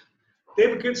 they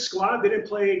have a good squad. They didn't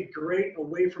play great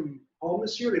away from home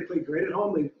this year. They played great at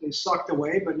home. They sucked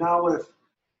away, but now with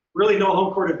really no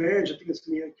home court advantage, I think it's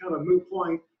going to be kind of a moot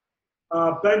point.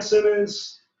 Ben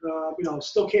Simmons,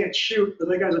 still can't shoot, but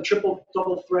that guy's a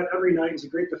triple-double threat every night. He's a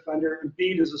great defender.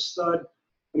 Embiid is a stud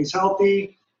when he's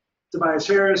healthy. Tobias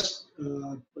Harris,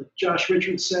 Josh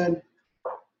Richardson.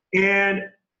 And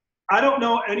I don't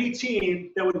know any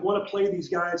team that would want to play these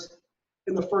guys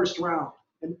in the first round.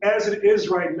 And as it is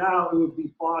right now, it would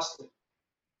be Boston.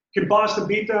 Can Boston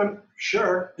beat them?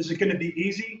 Sure. Is it going to be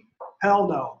easy? Hell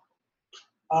no.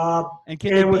 And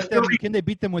can they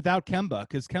beat them without Kemba?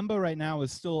 Because Kemba right now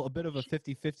is still a bit of a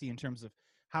 50-50 in terms of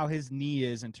how his knee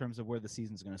is in terms of where the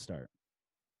season's going to start.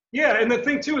 Yeah, and the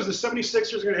thing, too, is the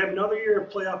 76ers are going to have another year of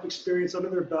playoff experience under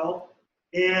their belt.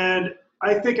 And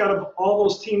I think out of all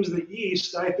those teams in the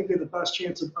East, I think they have the best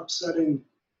chance of upsetting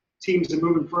teams and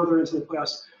moving further into the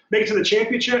playoffs. Make it to the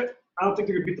championship, I don't think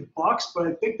they're going to beat the Bucks, but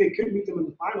I think they could beat them in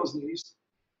the finals in the East.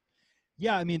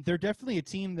 Yeah, I mean, they're definitely a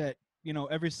team that,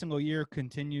 every single year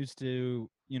continues to,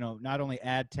 not only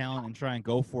add talent and try and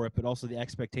go for it, but also the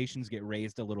expectations get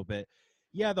raised a little bit.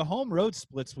 Yeah, the home road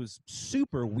splits was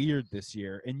super weird this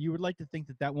year, and you would like to think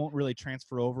that won't really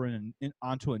transfer over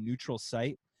onto a neutral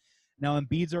site. Now,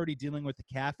 Embiid's already dealing with the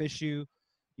calf issue.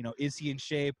 Is he in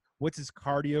shape? What's his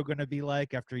cardio going to be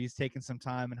like after he's taken some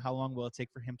time, and how long will it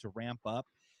take for him to ramp up?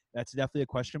 That's definitely a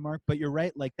question mark. But you're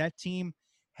right, like that team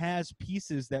has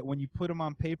pieces that when you put them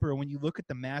on paper and when you look at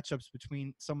the matchups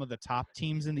between some of the top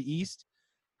teams in the East,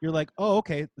 you're like, oh,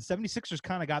 okay, the 76ers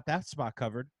kind of got that spot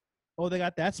covered. Oh, they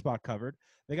got that spot covered.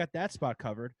 They got that spot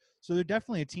covered. So they're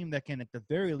definitely a team that can, at the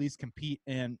very least, compete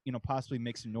and, possibly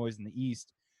make some noise in the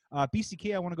East.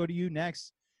 BCK, I want to go to you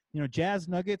next. Jazz,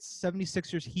 Nuggets,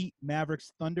 76ers, Heat,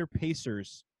 Mavericks, Thunder,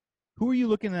 Pacers. Who are you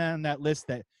looking at on that list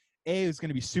that, A, is going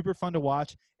to be super fun to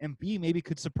watch, and B, maybe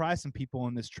could surprise some people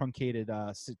in this truncated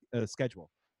schedule?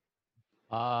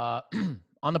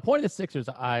 On the point of the Sixers,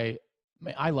 I've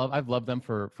loved them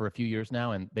for a few years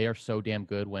now, and they are so damn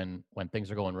good when things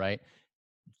are going right.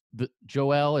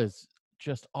 Joel is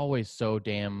just always so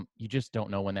damn, you just don't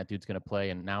know when that dude's going to play,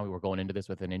 and now we're going into this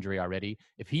with an injury already.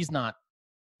 If he's not,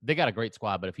 they got a great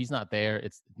squad, but if he's not there,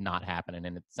 it's not happening,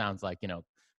 and it sounds like,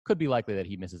 could be likely that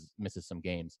he misses some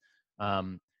games.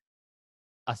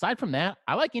 Aside from that,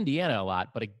 I like Indiana a lot,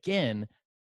 but again,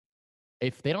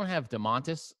 if they don't have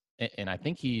DeMontis, and I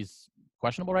think he's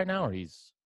questionable right now, or I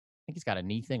think he's got a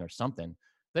knee thing or something. If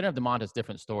they don't have DeMontis,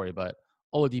 different story, but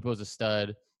Oladipo's a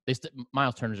stud.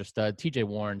 Miles Turner's a stud. TJ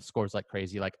Warren scores like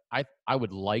crazy. Like I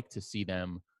would like to see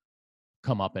them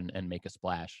come up and make a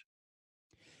splash.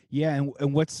 Yeah,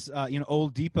 and what's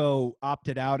Oladipo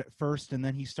opted out at first, and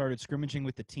then he started scrimmaging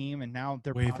with the team, and now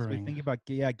they're possibly thinking about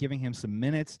giving him some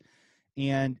minutes,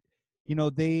 and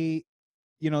Domantas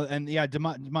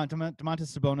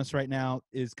Sabonis right now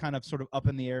is kind of sort of up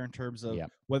in the air in terms of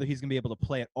whether he's going to be able to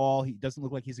play at all. He doesn't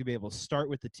look like he's going to be able to start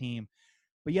with the team.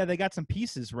 But, yeah, they got some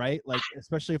pieces, right? Like,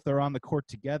 especially if they're on the court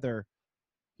together,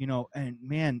 and,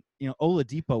 man,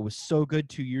 Oladipo was so good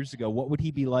 2 years ago. What would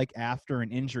he be like after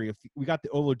an injury? If we got the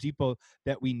Oladipo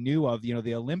that we knew of,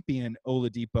 the Olympian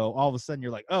Oladipo, all of a sudden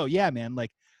you're like, oh, yeah, man,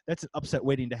 like that's an upset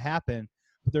waiting to happen.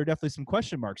 But there are definitely some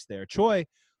question marks there. Troy,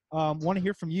 want to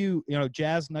hear from you,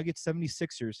 Jazz, Nuggets,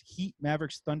 76ers, Heat,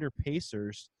 Mavericks, Thunder,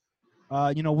 Pacers.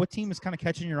 What team is kind of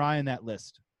catching your eye on that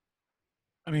list?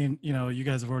 I mean, you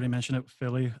guys have already mentioned it.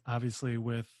 Philly, obviously,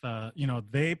 with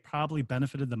they probably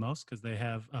benefited the most because they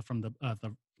have from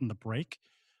the break.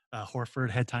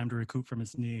 Horford had time to recoup from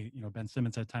his knee. Ben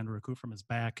Simmons had time to recoup from his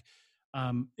back.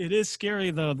 It is scary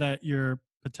though that your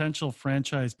potential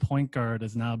franchise point guard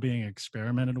is now being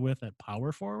experimented with at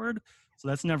power forward. So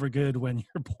that's never good when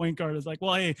your point guard is like,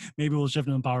 well, hey, maybe we'll shift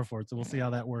him to power forward. So we'll see how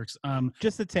that works.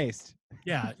 Just a taste.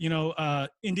 Yeah.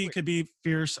 Indy could be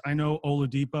fierce. I know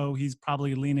Oladipo, he's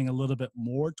probably leaning a little bit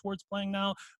more towards playing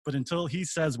now, but until he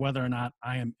says whether or not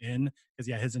I am in,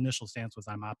 because his initial stance was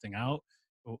I'm opting out.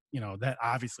 That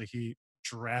obviously he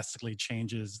drastically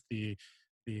changes the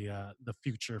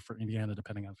future for Indiana,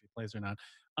 depending on if he plays or not.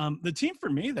 The team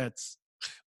for me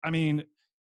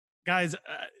guys,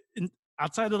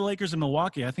 outside of the Lakers and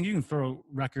Milwaukee, I think you can throw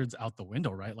records out the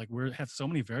window, right? Like we have so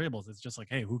many variables. It's just like,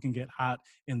 hey, who can get hot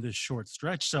in this short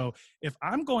stretch? So if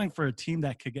I'm going for a team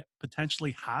that could get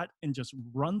potentially hot and just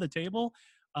run the table,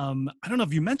 I don't know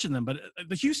if you mentioned them, but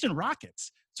the Houston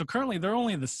Rockets. So currently they're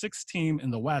only the sixth team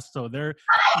in the West, so they're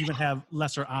even have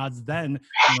lesser odds than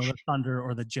the Thunder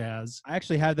or the Jazz. I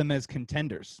actually have them as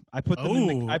contenders. I put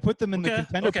them in the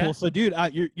contender pool. So, dude,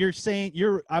 you're saying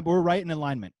we're right in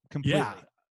alignment completely. Yeah.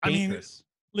 I mean, dangerous.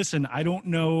 listen, I don't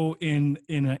know in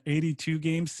an 82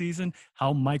 game season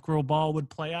how micro ball would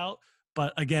play out.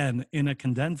 But again, in a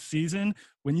condensed season,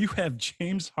 when you have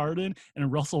James Harden and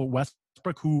Russell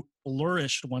Westbrook, who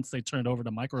flourished once they turned over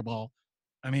to micro ball,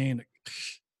 I mean,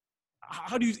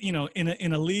 how do you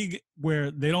in a league where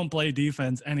they don't play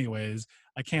defense anyways,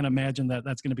 I can't imagine that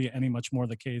that's going to be any much more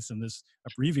the case in this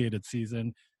abbreviated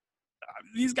season.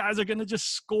 These guys are going to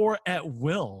just score at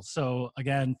will. So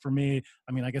again, for me,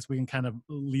 I mean, I guess we can kind of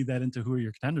lead that into who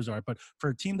your contenders are. But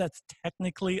for a team that's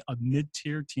technically a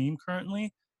mid-tier team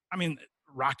currently, I mean,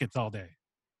 Rockets all day.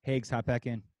 Higgs, hop back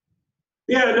in.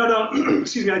 Yeah, no.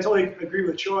 Excuse me. I totally agree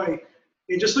with Troy.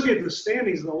 And just looking at the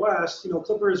standings in the West,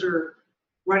 Clippers are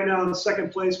right now in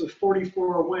second place with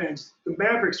 44 wins. The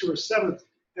Mavericks, who are seventh,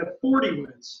 have 40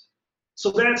 wins.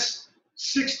 So that's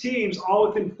 6 teams all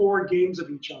within 4 games of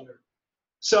each other.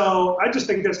 So I just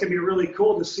think that's going to be really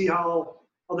cool to see how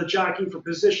the jockeying for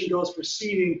position goes for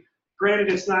seeding.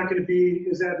 Granted, it's not going to be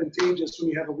as advantageous when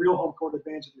you have a real home court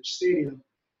advantage in your stadium,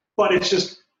 but it's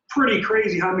just pretty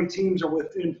crazy how many teams are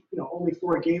within only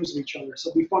 4 games of each other. So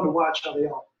it'll be fun to watch how they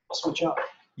all switch up.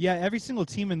 Yeah, every single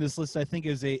team in this list, I think,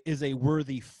 is a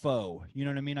worthy foe. You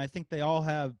know what I mean? I think they all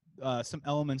have some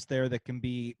elements there that can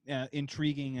be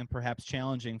intriguing and perhaps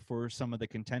challenging for some of the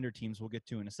contender teams we'll get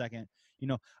to in a second.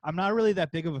 I'm not really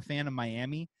that big of a fan of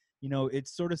Miami. It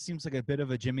sort of seems like a bit of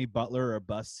a Jimmy Butler or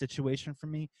bust situation for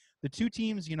me. The 2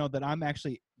 teams, that I'm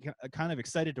actually kind of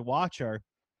excited to watch are,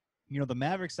 the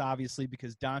Mavericks, obviously,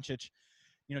 because Doncic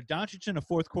in a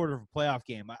fourth quarter of a playoff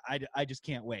game, I just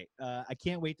can't wait. I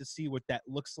can't wait to see what that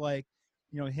looks like.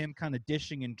 Him kind of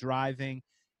dishing and driving.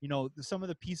 Some of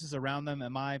the pieces around them,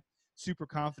 am I super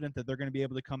confident that they're going to be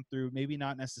able to come through? Maybe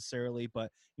not necessarily, but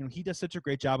he does such a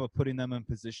great job of putting them in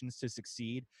positions to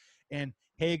succeed. And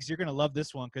Higgs, you're going to love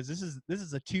this one because this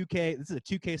is a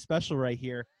 2K special right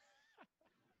here.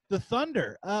 The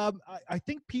Thunder. I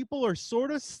think people are sort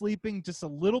of sleeping just a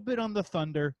little bit on the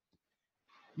Thunder.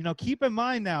 Keep in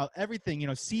mind now everything,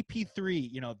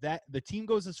 CP3, that the team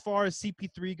goes as far as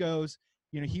CP3 goes.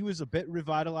 He was a bit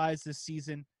revitalized this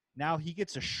season. Now he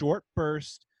gets a short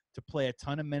burst to play a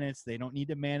ton of minutes. They don't need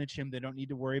to manage him. They don't need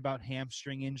to worry about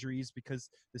hamstring injuries because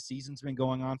the season's been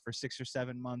going on for 6 or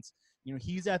 7 months.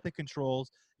 He's at the controls.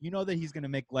 That he's going to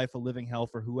make life a living hell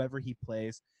for whoever he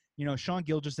plays. Sean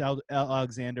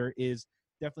Gilgeous-Alexander is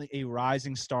definitely a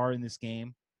rising star in this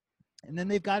game. And then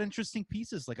they've got interesting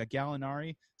pieces like a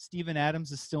Gallinari. Steven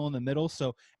Adams is still in the middle.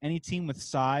 So any team with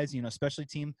size, especially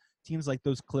teams like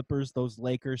those Clippers, those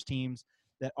Lakers teams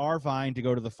that are vying to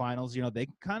go to the finals, they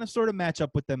kind of sort of match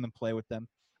up with them and play with them.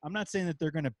 I'm not saying that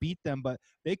they're going to beat them, but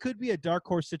they could be a dark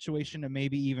horse situation, and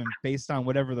maybe even based on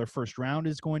whatever their first round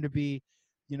is going to be,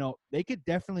 they could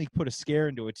definitely put a scare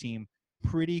into a team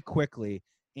pretty quickly.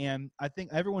 And I think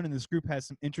everyone in this group has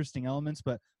some interesting elements,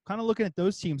 but kind of looking at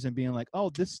those teams and being like,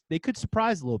 oh, they could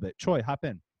surprise a little bit. Troy, hop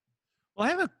in. Well,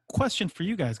 I have a question for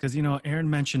you guys because, Aaron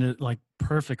mentioned it like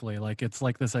perfectly. Like it's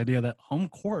like this idea that home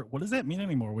court, what does that mean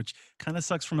anymore? Which kind of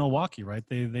sucks for Milwaukee, right?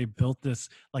 They built this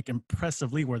like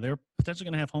impressive league where they're potentially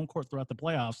going to have home court throughout the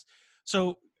playoffs.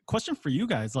 So question for you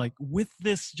guys, like with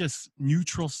this just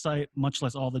neutral site, much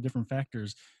less all the different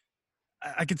factors,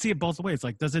 I could see it both ways.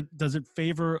 Like, does it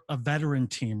favor a veteran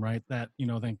team, right? That,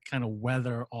 then kind of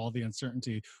weather all the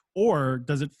uncertainty, or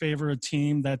does it favor a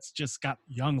team that's just got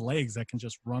young legs that can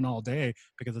just run all day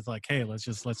because it's like, hey, let's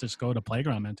just go to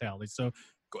playground mentality. So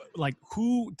like,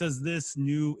 who does this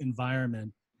new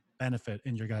environment benefit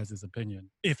in your guys' opinion,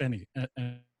 if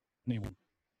anyone?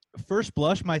 First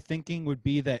blush, my thinking would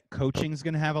be that coaching is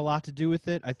going to have a lot to do with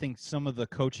it. I think some of the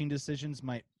coaching decisions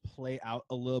might play out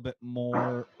a little bit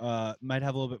more, might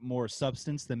have a little bit more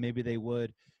substance than maybe they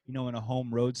would, in a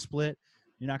home road split.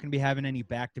 You're not going to be having any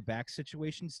back-to-back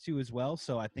situations too as well.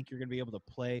 So I think you're going to be able to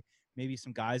play maybe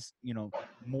some guys,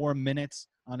 more minutes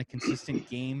on a consistent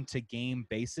game-to-game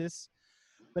basis.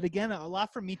 But again, a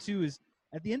lot for me too is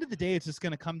at the end of the day, it's just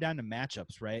going to come down to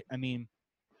matchups, right? I mean,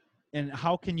 and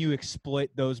how can you exploit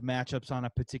those matchups on a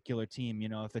particular team?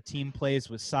 If a team plays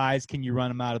with size, can you run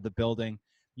them out of the building?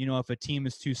 If a team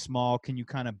is too small, can you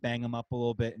kind of bang them up a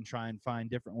little bit and try and find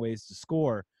different ways to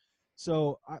score?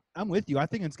 So I'm with you. I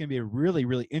think it's going to be a really,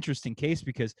 really interesting case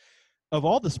because of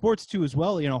all the sports too as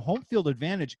well, home field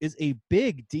advantage is a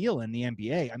big deal in the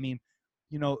NBA. I mean,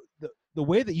 the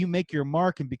way that you make your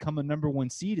mark and become a number 1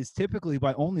 seed is typically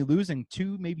by only losing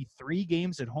 2, maybe 3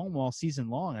 games at home all season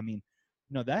long. I mean,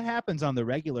 that happens on the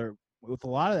regular with a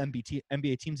lot of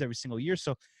NBA teams every single year.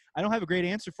 So I don't have a great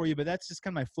answer for you, but that's just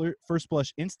kind of my first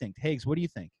blush instinct. Higgs, what do you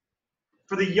think?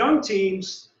 For the young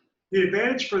teams, the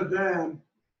advantage for them,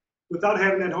 without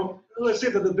having that home, let's say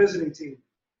they're the visiting team,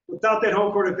 without that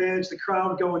home court advantage, the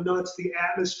crowd going nuts, the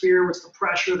atmosphere, what's the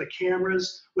pressure, the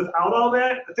cameras, without all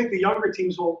that, I think the younger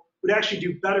teams would actually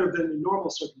do better than in normal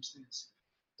circumstance.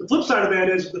 The flip side of that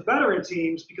is the veteran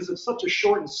teams, because it's such a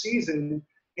shortened season,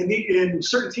 and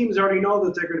certain teams already know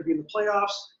that they're going to be in the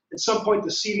playoffs. At some point,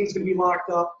 the seeding is going to be locked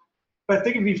up. But I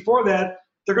think before that,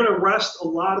 they're going to rest a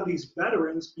lot of these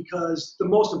veterans because the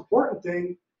most important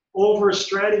thing over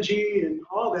strategy and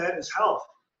all that is health.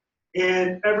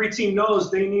 And every team knows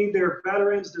they need their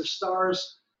veterans, their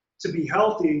stars, to be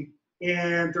healthy,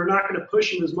 and they're not going to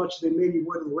push them as much as they maybe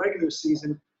would in the regular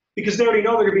season because they already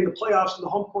know they're going to be in the playoffs and the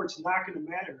home court's not going to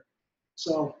matter.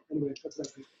 So anyway, that's that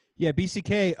thing. Yeah,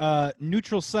 BCK,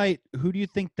 neutral site. Who do you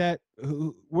think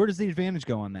where does the advantage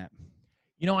go on that?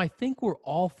 You know, I think we're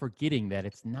all forgetting that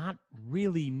it's not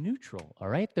really neutral, all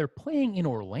right? They're playing in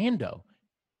Orlando.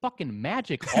 Fucking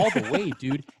Magic all the way,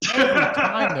 dude. Every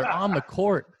time they're on the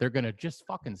court, they're going to just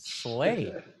fucking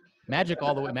slay. Magic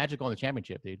all the way. Magic on the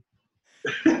championship, dude.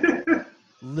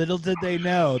 Little did they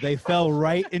know, they fell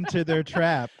right into their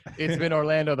trap. It's been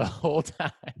Orlando the whole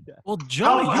time. Well,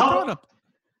 Joey, you brought up.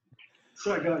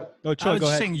 Sorry, go ahead. Oh, I was go just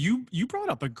ahead. saying, you brought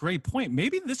up a great point.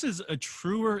 Maybe this is a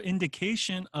truer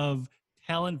indication of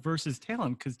talent versus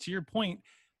talent, because to your point,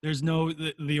 there's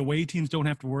the away teams don't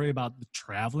have to worry about the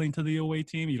traveling to the away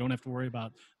team. You don't have to worry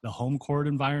about the home court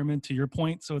environment, to your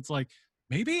point. So it's like,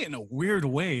 maybe in a weird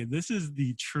way, this is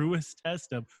the truest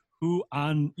test of who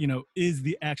is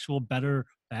the actual better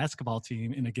basketball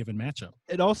team in a given matchup.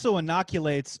 It also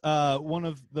inoculates one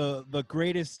of the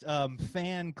greatest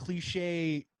fan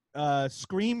cliche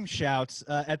scream shouts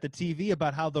at the TV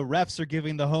about how the refs are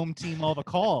giving the home team all the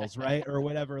calls, right? Or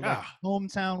whatever, like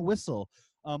hometown whistle.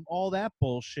 All that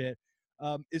bullshit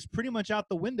is pretty much out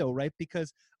the window, right?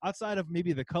 Because outside of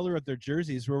maybe the color of their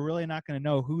jerseys, we're really not going to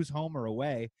know who's home or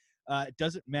away. It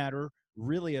doesn't matter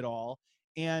really at all.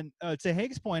 And to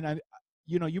Haig's point,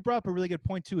 you brought up a really good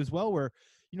point too as well, where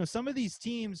some of these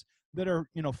teams that are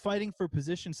fighting for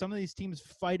position, some of these teams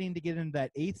fighting to get into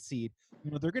that 8th seed,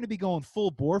 they're going to be going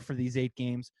full bore for these 8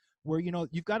 games. Where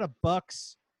you've got a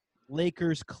Bucks,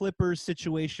 Lakers, Clippers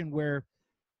situation where.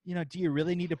 Do you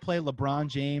really need to play LeBron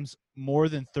James more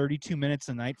than 32 minutes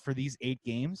a night for these 8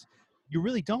 games? You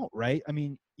really don't, right? I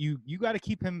mean, you got to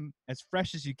keep him as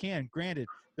fresh as you can. Granted,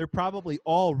 they're probably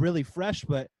all really fresh,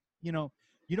 but, you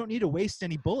don't need to waste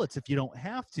any bullets if you don't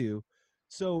have to.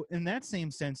 So in that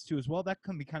same sense, too, as well, that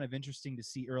can be kind of interesting to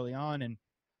see early on. And,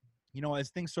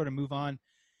 as things sort of move on,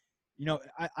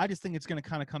 I just think it's going to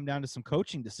kind of come down to some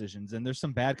coaching decisions. And there's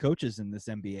some bad coaches in this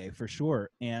NBA for sure.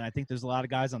 And I think there's a lot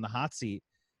of guys on the hot seat.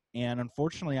 And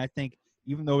unfortunately, I think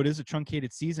even though it is a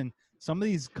truncated season, some of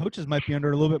these coaches might be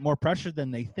under a little bit more pressure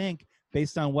than they think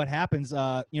based on what happens,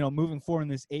 moving forward in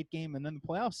this 8-game and then the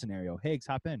playoff scenario. Higgs,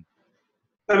 hop in.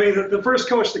 I mean, the first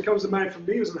coach that comes to mind for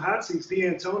me was in the hot seats,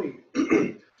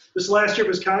 D'Antoni. This last year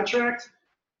of his contract.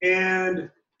 And,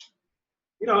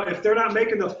 if they're not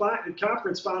making the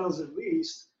conference finals at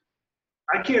least,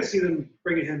 I can't see them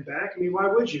bringing him back. I mean, why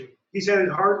would you? He's had it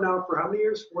hard now for how many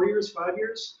years? 4 years, 5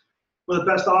 years? One of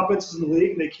the best offenses in the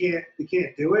league, and they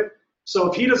can't do it.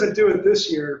 So if he doesn't do it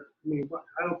this year, I mean,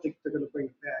 I don't think they're going to bring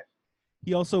it back.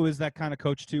 He also is that kind of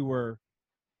coach too, where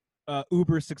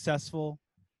uber successful.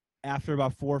 After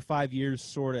about 4 or 5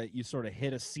 years, you sort of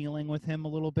hit a ceiling with him a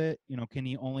little bit. Can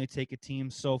he only take a team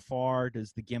so far?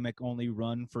 Does the gimmick only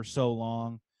run for so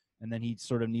long? And then he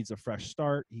sort of needs a fresh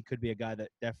start. He could be a guy that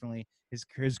definitely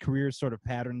his career is sort of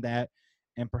patterned that.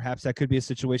 And perhaps that could be a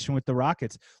situation with the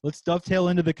Rockets. Let's dovetail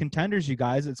into the contenders, you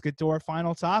guys. Let's get to our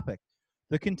final topic.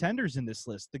 The contenders in this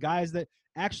list, the guys that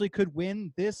actually could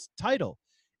win this title.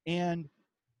 And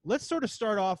let's sort of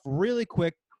start off really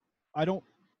quick. I don't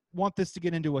want this to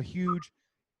get into a huge,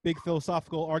 big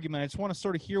philosophical argument. I just want to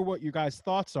sort of hear what your guys'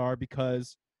 thoughts are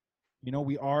because,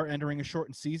 we are entering a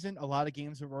shortened season. A lot of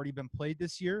games have already been played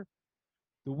this year.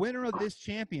 The winner of this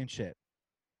championship,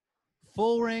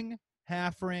 full ring,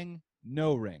 half ring,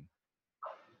 no ring.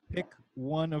 Pick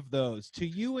one of those. To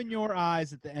you in your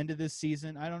eyes at the end of this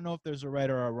season, I don't know if there's a right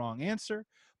or a wrong answer,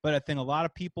 but I think a lot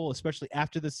of people, especially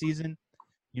after the season,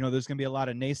 there's going to be a lot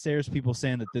of naysayers, people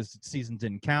saying that this season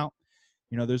didn't count.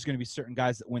 There's going to be certain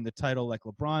guys that win the title like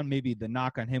LeBron. Maybe the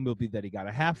knock on him will be that he got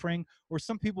a half ring. Or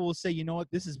some people will say,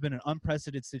 this has been an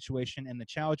unprecedented situation and the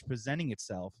challenge presenting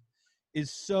itself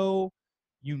is so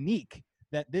unique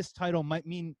that this title might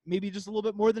mean maybe just a little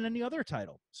bit more than any other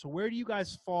title. So where do you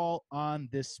guys fall on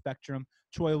this spectrum?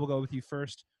 Troy, we'll go with you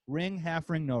first. Ring, half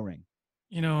ring, no ring.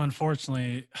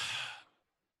 Unfortunately,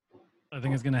 I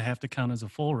think it's going to have to count as a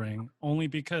full ring only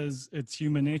because it's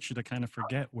human nature to kind of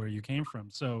forget where you came from.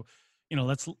 So,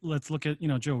 let's look at,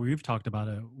 Joe, we've talked about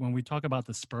it. When we talk about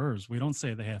the Spurs, we don't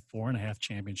say they have 4.5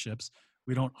 championships.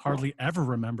 We don't hardly ever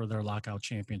remember their lockout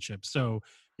championship. So,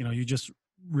 you just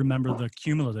remember the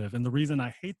cumulative. And the reason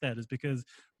I hate that is because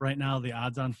right now the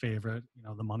odds on favorite,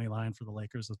 the money line for the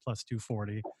Lakers is plus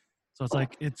 240. So it's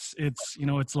like, it's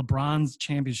LeBron's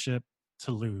championship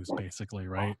to lose, basically.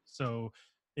 Right. So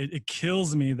it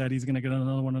kills me that he's going to get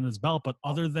another one on his belt. But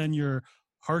other than your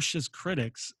harshest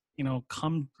critics,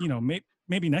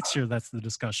 maybe next year that's the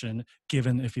discussion,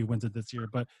 given if he wins it this year.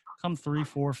 But come 3,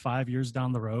 4, 5 years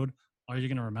down the road, all you're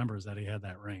going to remember is that he had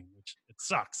that ring, which it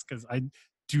sucks because I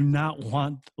do not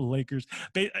want the Lakers.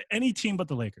 Any team but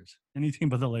the Lakers. Any team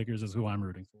but the Lakers is who I'm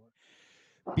rooting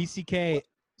for. BCK,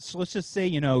 so let's just say,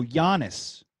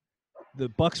 Giannis, the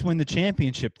Bucks win the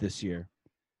championship this year.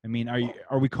 I mean,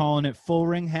 are we calling it full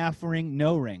ring, half ring,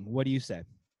 no ring? What do you say?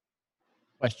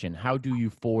 Question: how do you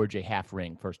forge a half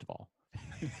ring? First of all,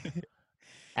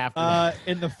 after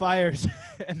in the fires,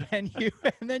 and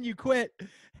then you quit,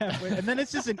 and then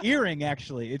it's just an earring.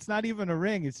 Actually, it's not even a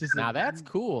ring. It's just now that's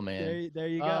cool, man. There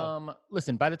you go.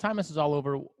 Listen, by the time this is all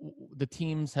over, the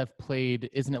teams have played.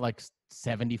 Isn't it like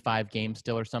 75 games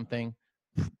still or something?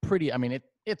 Pretty. I mean,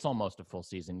 it's almost a full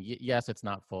season. Yes, it's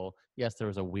not full. Yes, there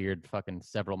was a weird fucking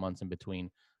several months in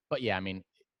between. But yeah, I mean,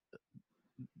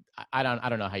 I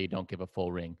don't know how you don't give a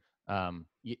full ring.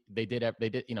 They did,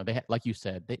 they had, like you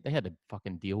said, they had to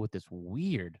fucking deal with this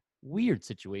weird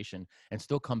situation and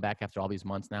still come back after all these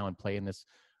months now and play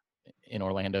in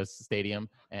Orlando's stadium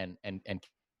and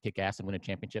kick ass and win a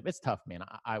championship. It's tough, man.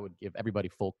 I would give everybody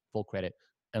full credit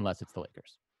unless it's the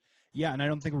Lakers. Yeah, and I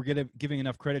don't think we're giving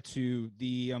enough credit to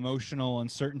the emotional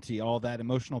uncertainty, all that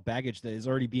emotional baggage that is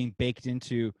already being baked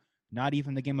into not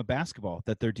even the game of basketball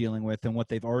that they're dealing with and what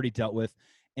they've already dealt with.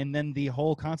 And then the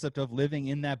whole concept of living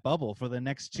in that bubble for the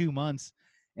next 2 months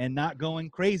and not going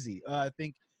crazy. I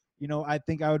think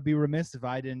I would be remiss if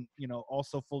I didn't,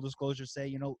 also full disclosure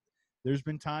say, there's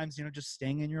been times, just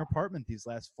staying in your apartment these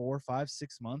last 4, 5,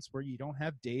 6 months where you don't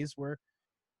have days where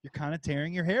you're kind of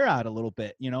tearing your hair out a little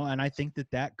bit, and I think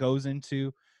that goes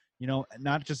into,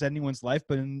 not just anyone's life,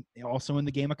 but also in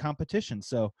the game of competition.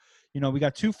 So, we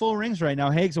got 2 full rings right now.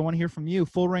 Hags, I want to hear from you.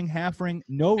 Full ring, half ring,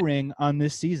 no ring on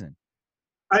this season.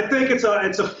 I think it's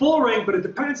a full ring, but it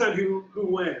depends on who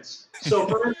wins. So,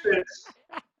 for instance,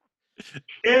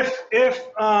 if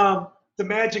the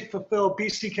Magic fulfill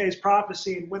BCK's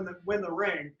prophecy and win the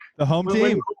ring, the home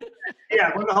team,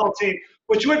 win the whole team,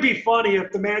 which would be funny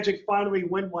if the Magic finally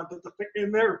win one, but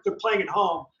they're playing at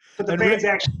home, but the fans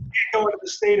actually can't go into the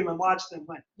stadium and watch them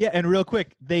win. Yeah, and real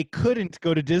quick, they couldn't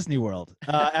go to Disney World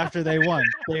after they won.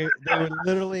 They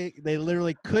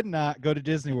literally could not go to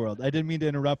Disney World. I didn't mean to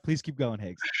interrupt. Please keep going,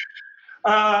 Higgs.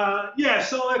 So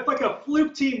if like a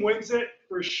fluke team wins it,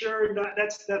 for sure,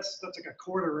 that's like a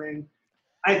quarter ring.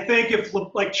 I think if,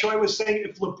 like Troy was saying,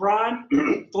 if LeBron,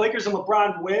 the Lakers and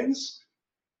LeBron wins,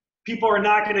 people are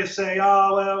not going to say,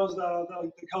 oh, that was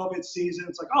the COVID season.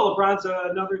 It's like, oh, LeBron's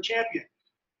another champion.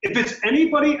 If it's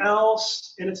anybody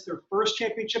else and it's their first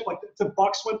championship, like the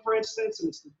Bucks win, for instance, and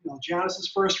it's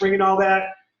Giannis's first ring and all that,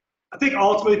 I think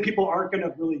ultimately people aren't going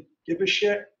to really give a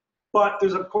shit. But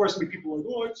there's, of course, going to be people like,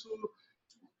 oh,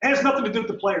 it has nothing to do with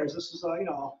the players. This is,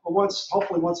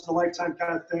 hopefully once in a lifetime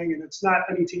kind of thing, and it's not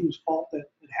any team's fault that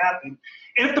it happened.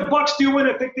 And if the Bucks do win,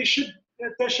 I think that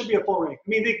should be a full ring. I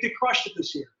mean, they crushed it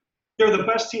this year. They're the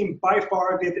best team by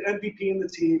far. They have the MVP in the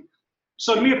team.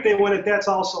 So to me, if they win it, that's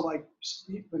also like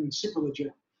super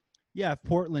legit. Yeah,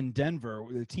 Portland, Denver,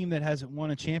 the team that hasn't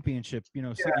won a championship,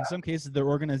 in some cases their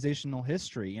organizational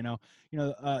history.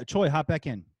 Choi, hop back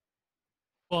in.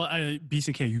 Well,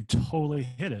 BCK, you totally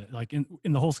hit it. Like in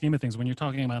the whole scheme of things, when you're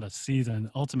talking about a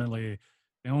season, ultimately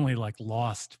they only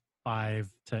lost 5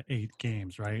 to 8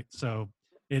 games, right? So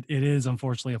it is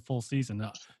unfortunately a full season.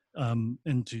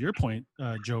 And to your point,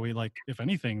 Joey, if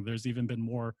anything, there's even been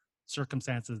more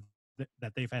circumstances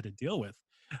that they've had to deal with.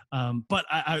 But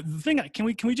the thing, can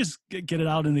we just get it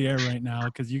out in the air right now?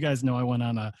 Because you guys know I went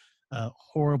on a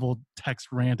horrible text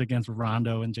rant against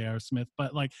Rondo and J.R. Smith.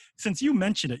 But since you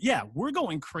mentioned it, yeah, we're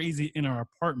going crazy in our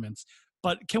apartments.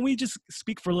 But can we just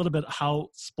speak for a little bit how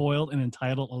spoiled and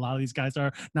entitled a lot of these guys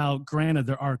are? Now, granted,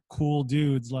 there are cool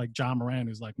dudes like John Moran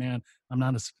who's like, man, I'm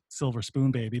not a silver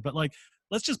spoon baby. But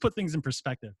let's just put things in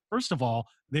perspective. First of all,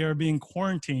 they are being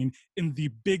quarantined in the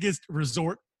biggest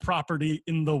resort property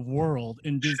in the world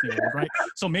in Disney World, right?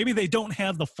 So maybe they don't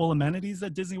have the full amenities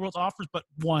that Disney World offers, but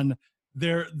one,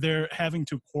 they're having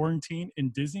to quarantine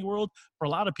in Disney World for a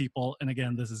lot of people. And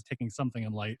again, this is taking something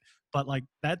in light, but like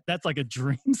that's like a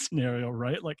dream scenario,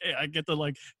 right? Like, hey, I get to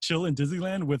like chill in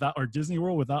Disneyland without, or Disney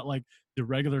World without like the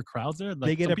regular crowds there. Like,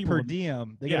 they get some a people per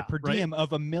diem. They get a per right? diem of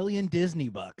 $1 million Disney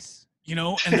bucks. You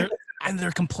know, and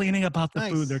they're complaining about the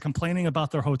Nice. food. They're complaining about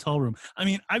their hotel room. I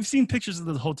mean, I've seen pictures of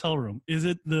the hotel room. Is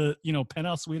it the, you know,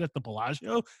 penthouse suite at the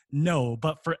Bellagio? No,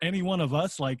 but for any one of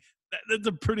us, like that's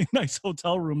a pretty nice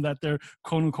hotel room that they're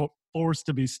quote unquote forced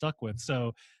to be stuck with.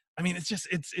 So, I mean, it's just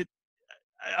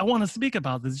I want to speak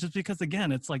about this just because,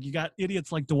 again, it's like you got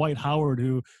idiots like Dwight Howard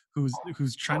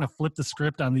who's trying to flip the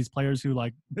script on these players who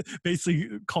like basically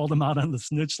called him out on the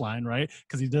snitch line, right?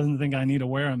 Because he doesn't think I need to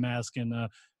wear a mask in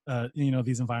you know,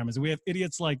 these environments. We have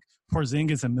idiots like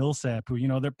Porzingis and Millsap who, you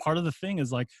know, they're part of the thing is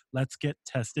like, let's get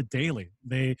tested daily.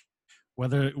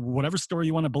 Whatever story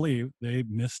you want to believe, they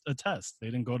missed a test. They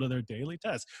didn't go to their daily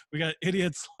test. We got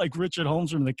idiots like Richard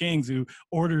Holmes from the Kings who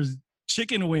orders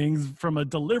chicken wings from a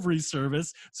delivery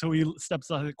service, so he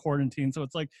steps out of quarantine. So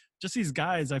it's like just these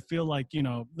guys, I feel like, you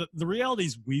know, the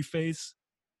realities we face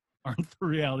aren't the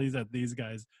realities that these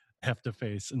guys have to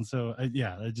face. And so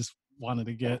I just wanted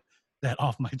to get that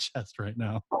off my chest right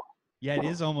now. Yeah, it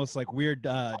is almost like weird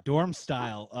dorm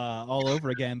style all over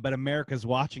again, but America's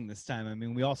watching this time. I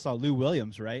mean, we all saw Lou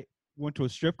Williams, right? Went to a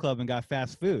strip club and got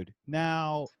fast food.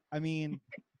 Now, I mean,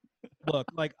 look,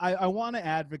 like I want to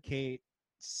advocate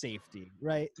safety,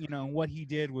 right? You know, what he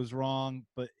did was wrong,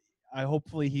 but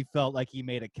hopefully he felt like he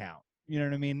made it count. You know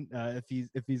what I mean?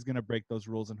 If he's going to break those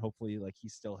rules, and hopefully like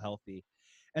he's still healthy.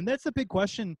 And that's the big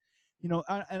question, you know,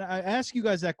 and I ask you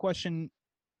guys that question.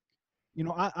 You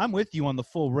know, I'm with you on the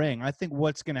full ring. I think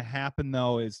what's going to happen,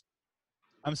 though, is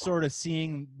I'm sort of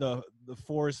seeing the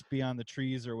forest beyond the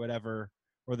trees or whatever,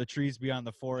 or the trees beyond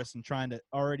the forest, and trying to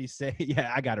already say,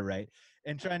 yeah, I got it right.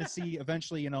 And trying to see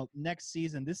eventually, you know, next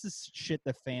season, this is shit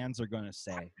the fans are going to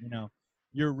say. You know,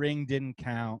 your ring didn't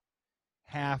count,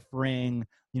 half ring,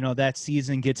 you know, that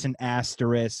season gets an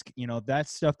asterisk. You know, that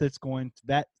stuff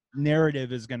that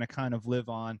narrative is going to kind of live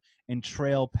on and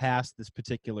trail past this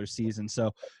particular season.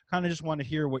 So kind of just want to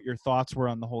hear what your thoughts were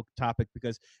on the whole topic,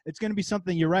 because it's going to be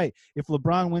something, you're right. If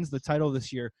LeBron wins the title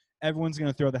this year, everyone's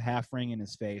going to throw the half ring in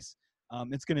his face.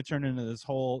 It's going to turn into this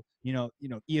whole, you know,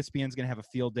 ESPN's going to have a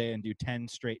field day and do 10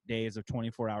 straight days of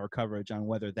 24-hour coverage on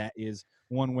whether that is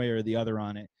one way or the other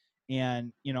on it.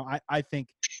 And, you know, I think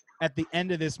at the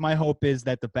end of this, my hope is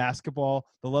that the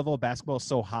level of basketball is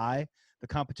so high, the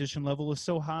competition level is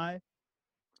so high,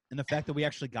 and the fact that we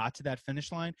actually got to that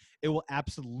finish line, it will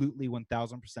absolutely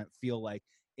 1,000% feel like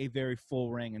a very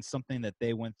full ring and something that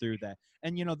they went through that.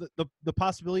 And, you know, the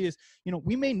possibility is, you know,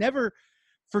 we may never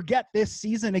forget this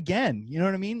season again. You know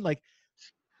what I mean? Like,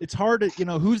 it's hard to, you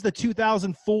know, who's the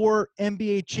 2004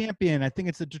 NBA champion? I think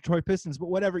it's the Detroit Pistons, but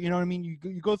whatever, you know what I mean?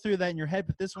 You go through that in your head,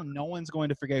 but this one, no one's going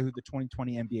to forget who the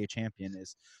 2020 NBA champion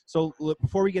is. So look,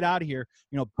 before we get out of here,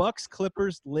 you know, Bucks,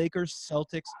 Clippers, Lakers,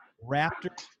 Celtics,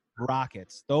 Raptors,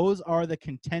 Rockets. Those are the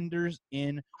contenders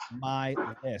in my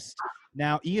list.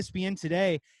 Now, ESPN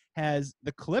today has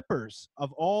the Clippers,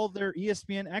 of all their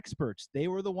ESPN experts. They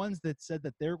were the ones that said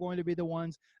that they're going to be the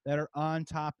ones that are on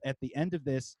top at the end of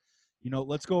this. You know,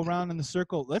 let's go around in the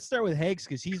circle. Let's start with Higgs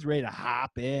because he's ready to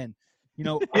hop in. You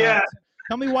know,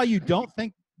 tell me why you don't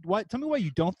think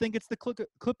it's the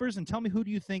Clippers, and tell me who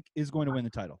do you think is going to win the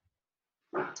title?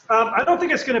 I don't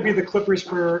think it's going to be the Clippers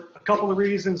for a couple of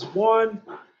reasons. One,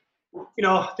 you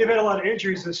know, they've had a lot of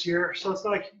injuries this year, so it's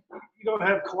not like you don't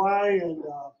have Kawhi and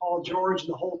Paul George and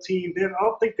the whole team. I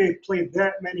don't think they've played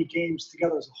that many games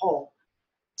together as a whole.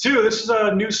 Two, this is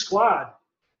a new squad.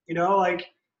 You know, like,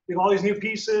 they have all these new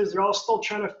pieces. They're all still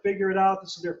trying to figure it out.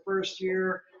 This is their first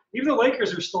year. Even the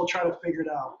Lakers are still trying to figure it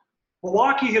out.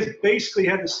 Milwaukee has basically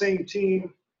had the same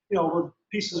team, you know, with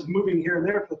pieces moving here and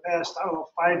there for the past,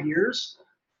 5 years.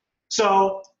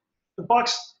 So the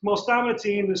Bucks, most dominant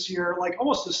team this year, like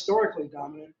almost historically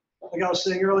dominant. Like I was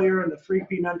saying earlier, in the Freak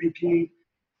being MVP.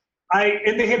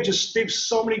 And they have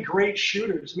so many great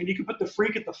shooters. I mean, you can put the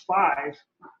Freak at the 5.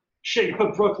 Shit, you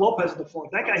put Brook Lopez at the 4.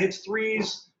 That guy hits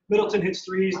threes. Middleton hits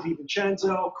threes,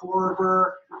 DiVincenzo,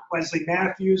 Korver, Wesley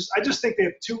Matthews. I just think they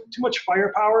have too much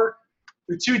firepower.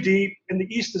 They're too deep, and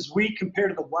the East is weak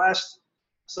compared to the West.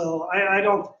 So I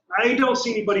don't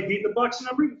see anybody beating the Bucks, and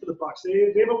I'm rooting for the Bucks.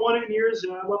 They haven't won it in years,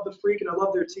 and I love the Freak, and I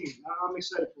love their team. I'm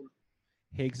excited for it.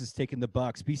 Higgs is taking the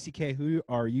Bucks. BCK, who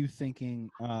are you thinking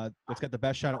that's got the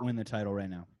best shot at winning the title right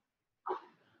now?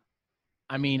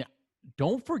 I mean,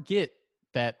 don't forget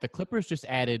that the Clippers just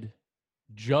added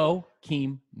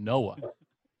Joakim Noah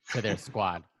to their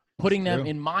squad, putting them,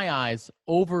 in my eyes,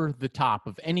 over the top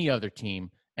of any other team.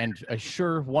 and a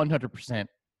sure 100%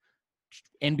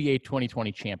 NBA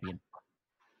 2020 champion.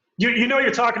 You know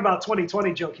you're talking about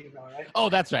 2020 Joakim, though, right? Oh,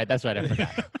 that's right. I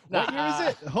forgot. What year is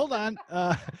it? Hold on.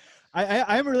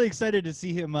 I'm really excited to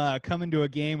see him come into a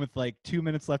game with like 2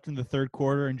 minutes left in the third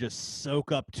quarter and just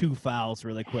soak up 2 fouls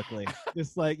really quickly.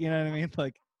 Just like, you know what I mean?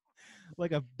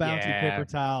 Like a bouncy paper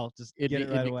towel. Just get it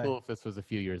right it'd be away. cool if this was a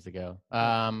few years ago.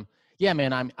 Yeah,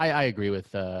 man, I agree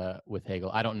with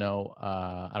Hagel. I don't know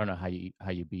how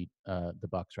you beat the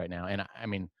Bucks right now, and I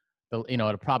mean,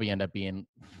 it'll probably end up being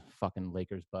fucking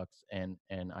Lakers Bucks, and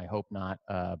I hope not,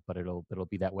 but it'll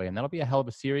be that way, and that'll be a hell of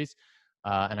a series,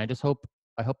 and I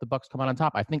hope the Bucks come out on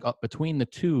top. I think between the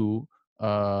two,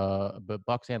 the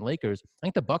Bucks and Lakers, I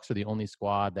think the Bucks are the only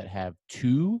squad that have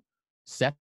 2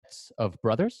 sets of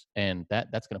brothers, and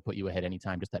that's going to put you ahead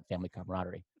anytime. Just that family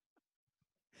camaraderie.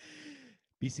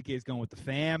 BCK is going with the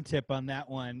fam tip on that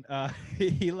one.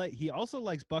 He also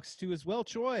likes Bucks too as well.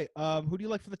 Troy, who do you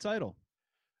like for the title?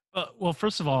 Well,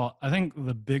 first of all, I think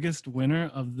the biggest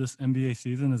winner of this NBA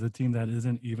season is a team that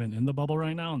isn't even in the bubble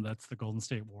right now, and that's the Golden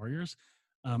State Warriors.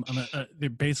 They're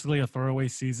basically a throwaway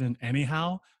season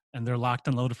anyhow, and they're locked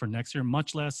and loaded for next year,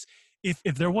 much less if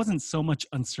there wasn't so much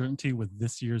uncertainty with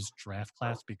this year's draft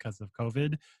class because of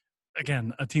COVID.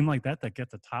 Again, a team like that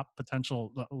gets a top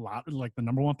potential, a lot like the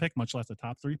number 1 pick, much less a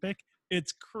top 3 pick,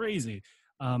 it's crazy.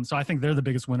 So I think they're the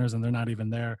biggest winners, and they're not even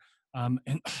there. And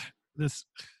this,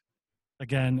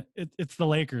 again, it's the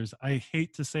Lakers. I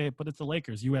hate to say it, but it's the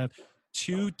Lakers. You have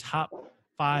 2 top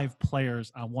 5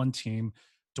 players on one team.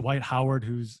 Dwight Howard,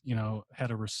 who's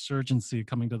had a resurgency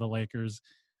coming to the Lakers.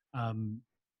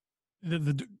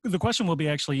 The question will be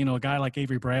actually, a guy like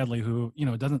Avery Bradley, who,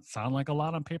 doesn't sound like a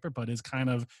lot on paper, but is kind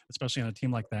of, especially on a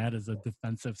team like that, is a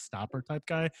defensive stopper type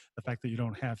guy. The fact that you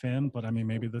don't have him, but I mean,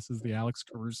 maybe this is the Alex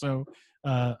Caruso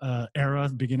era,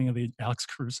 beginning of the Alex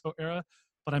Caruso era.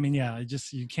 But I mean, yeah,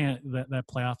 you can't, that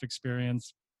playoff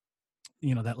experience,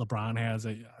 that LeBron has.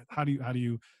 How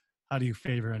do you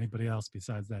favor anybody else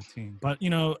besides that team? But,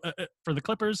 for the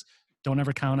Clippers, don't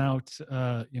ever count out,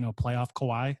 playoff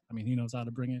Kawhi. I mean, he knows how to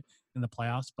bring it in the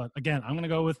playoffs. But again, I'm going to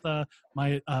go with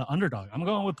my underdog. I'm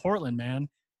going with Portland, man.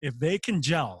 If they can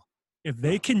gel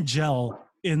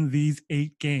in these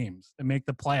 8 games and make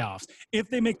the playoffs, if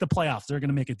they make the playoffs, they're going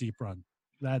to make a deep run.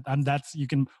 That's you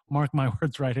can mark my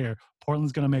words right here.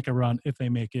 Portland's going to make a run if they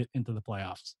make it into the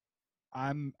playoffs.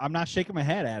 I'm not shaking my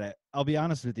head at it. I'll be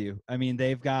honest with you. I mean,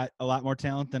 they've got a lot more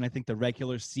talent than I think the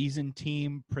regular season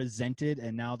team presented,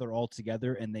 and now they're all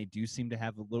together, and they do seem to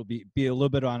have be a little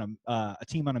bit on a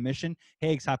team on a mission.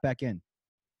 Hags, hop back in.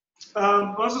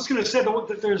 I was just going to say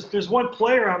that there's one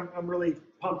player I'm really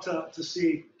pumped to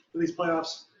see for these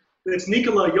playoffs. It's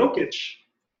Nikola Jokic.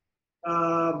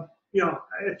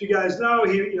 If you guys know,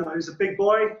 he's a big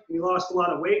boy. He lost a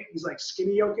lot of weight. He's like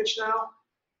skinny Jokic now.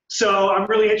 So I'm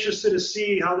really interested to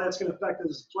see how that's going to affect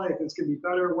his play. If it's going to be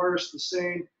better, worse, the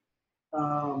same.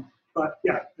 But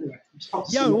yeah, anyway.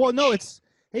 Yeah, well, no,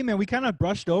 hey man, we kind of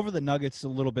brushed over the Nuggets a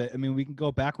little bit. I mean, we can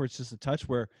go backwards just a touch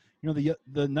where,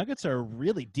 the Nuggets are a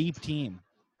really deep team.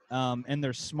 And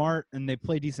they're smart and they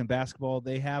play decent basketball.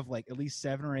 They have like at least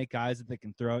 7 or 8 guys that they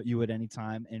can throw at you at any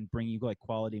time and bring you like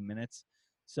quality minutes.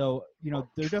 So, they're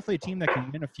definitely a team that can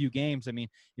win a few games. I mean,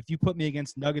 if you put me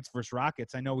against Nuggets versus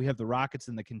Rockets, I know we have the Rockets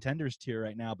in the contenders tier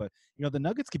right now, but, the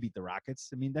Nuggets could beat the Rockets.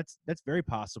 I mean, that's very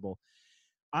possible.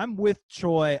 I'm with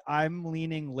Troy. I'm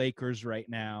leaning Lakers right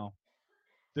now.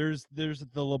 There's the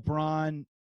LeBron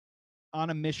on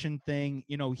a mission thing.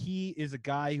 He is a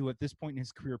guy who at this point in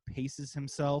his career paces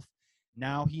himself.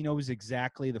 Now he knows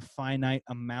exactly the finite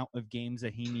amount of games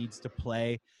that he needs to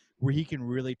play where he can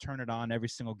really turn it on every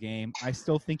single game. I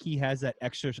still think he has that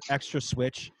extra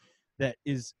switch that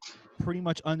is pretty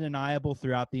much undeniable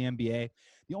throughout the NBA.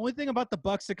 The only thing about the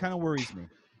Bucks that kind of worries me,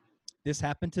 this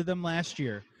happened to them last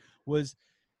year, was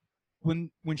when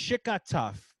shit got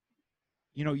tough,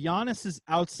 Giannis's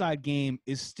outside game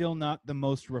is still not the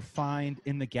most refined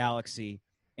in the galaxy.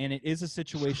 And it is a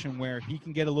situation where he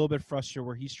can get a little bit frustrated,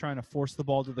 where he's trying to force the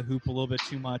ball to the hoop a little bit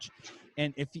too much.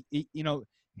 And if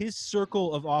his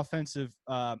circle of offensive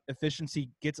efficiency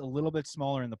gets a little bit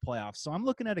smaller in the playoffs. So I'm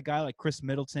looking at a guy like Chris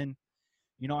Middleton.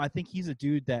 I think he's a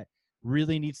dude that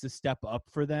really needs to step up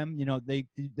for them.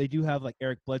 They do have like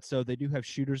Eric Bledsoe. They do have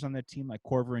shooters on that team like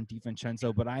Korver and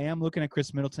DiVincenzo. But I am looking at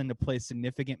Chris Middleton to play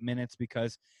significant minutes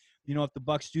because, if the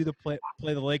Bucks do play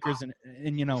the Lakers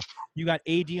and you got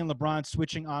AD and LeBron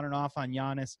switching on and off on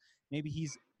Giannis, maybe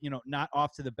he's, not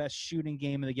off to the best shooting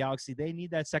game in the galaxy. They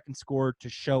need that second scorer to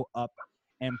show up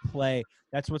and play.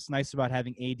 That's what's nice about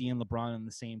having AD and LeBron on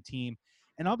the same team.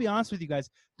 And I'll be honest with you guys,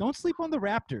 don't sleep on the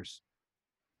Raptors.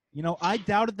 You know, I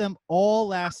doubted them all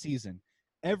last season.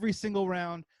 Every single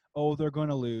round, oh, they're going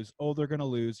to lose. Oh, they're going to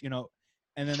lose. You know,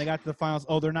 and then they got to the finals.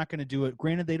 Oh, they're not going to do it.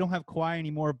 Granted, they don't have Kawhi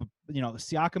anymore, but you know,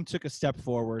 Siakam took a step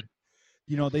forward.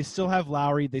 You know, they still have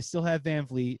Lowry. They still have Van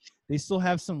Vliet. They still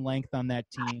have some length on that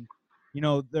team. You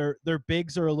know, their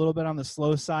bigs are a little bit on the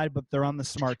slow side, but they're on the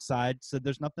smart side. So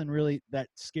there's nothing really that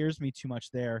scares me too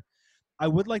much there. I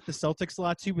would like the Celtics a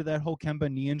lot too, but that whole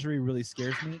Kemba knee injury really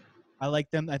scares me. I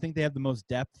like them. I think they have the most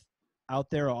depth out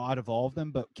there out of all of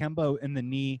them. But Kemba in the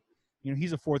knee, you know,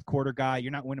 he's a fourth quarter guy.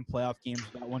 You're not winning playoff games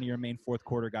without one of your main fourth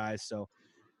quarter guys. So,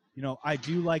 you know, I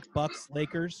do like Bucks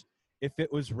Lakers. If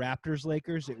it was Raptors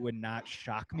Lakers, it would not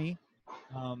shock me.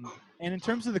 And in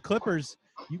terms of the Clippers,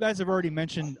 you guys have already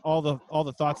mentioned all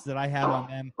the thoughts that I have on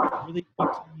them. Really good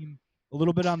team, a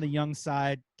little bit on the young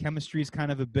side. Chemistry is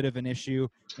kind of a bit of an issue.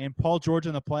 And Paul George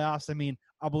in the playoffs, I mean,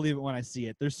 I'll believe it when I see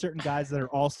it. There's certain guys that are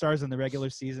all-stars in the regular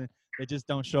season that just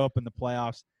don't show up in the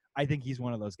playoffs. I think he's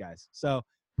one of those guys. So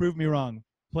prove me wrong,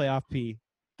 playoff P.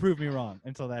 Prove me wrong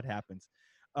until that happens.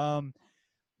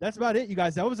 That's about it, you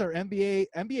guys. That was our NBA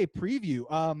preview.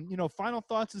 You know, final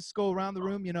thoughts. Let's go around the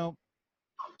room. You know,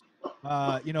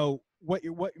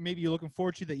 what maybe you're looking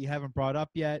forward to that you haven't brought up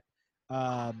yet.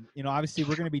 You know, obviously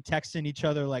we're going to be texting each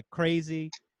other like crazy,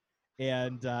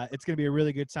 and it's going to be a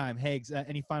really good time. Hags,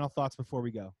 any final thoughts before we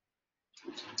go?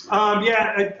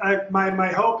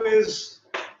 My hope is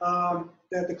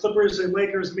that the Clippers and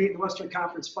Lakers meet in the Western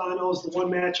Conference Finals. The one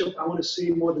matchup I want to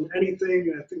see more than anything,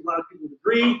 and I think a lot of people would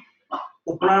agree,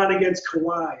 LeBron against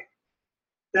Kawhi.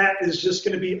 That is just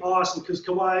going to be awesome because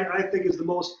Kawhi, I think, is the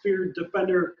most feared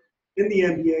defender in the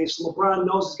NBA. So LeBron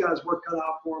knows he's got his work cut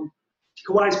out for him.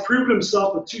 Kawhi's proven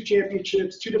himself with 2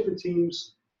 championships, 2 different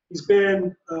teams. He's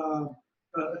been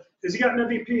has he got an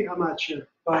MVP? I'm not sure.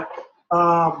 But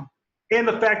and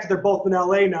the fact that they're both in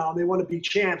LA now and they want to be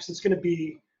champs, that's going to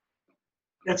be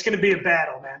a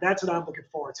battle, man. That's what I'm looking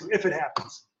forward to if it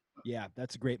happens. Yeah,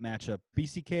 that's a great matchup.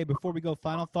 BCK, before we go,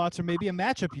 final thoughts or maybe a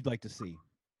matchup you'd like to see?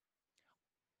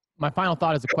 My final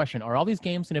thought is a question. Are all these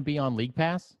games going to be on League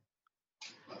Pass?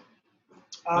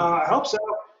 I hope so.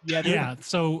 Yeah.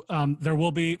 So there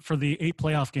will be, for the 8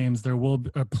 playoff games, there will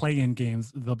be play-in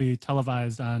games. They'll be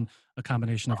televised on a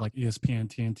combination of like ESPN,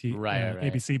 TNT, right.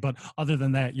 ABC. But other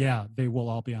than that, yeah, they will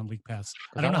all be on League Pass.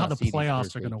 I don't know how the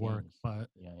playoffs are going to work, but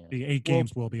the 8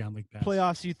 games will be on League Pass.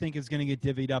 Playoffs, you think, is going to get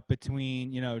divvied up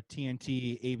between, you know,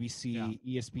 TNT, ABC,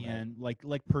 ESPN,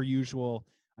 like per usual.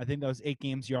 I think those 8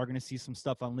 games, you are going to see some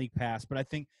stuff on League Pass. But I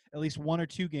think at least 1 or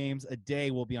 2 games a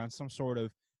day will be on some sort of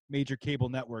major cable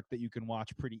network that you can watch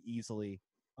pretty easily,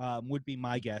 would be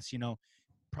my guess. You know,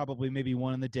 probably maybe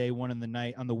 1 in the day, 1 in the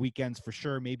night, on the weekends for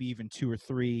sure, maybe even 2 or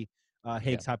 3.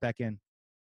 Hags, hop back in.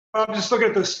 I'm just looking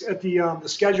at the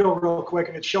schedule real quick,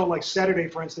 and it's showing like Saturday,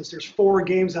 for instance, there's 4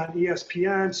 games on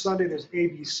ESPN. Sunday there's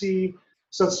ABC.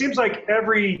 So it seems like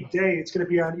every day it's going to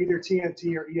be on either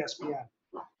TNT or ESPN.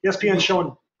 ESPN's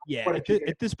showing. Yeah,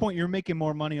 at this point, you're making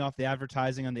more money off the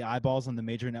advertising on the eyeballs on the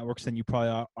major networks than you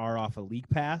probably are off a League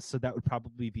Pass. So that would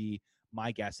probably be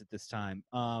my guess at this time.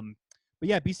 But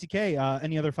yeah, BCK,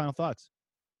 any other final thoughts?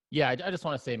 Yeah, I just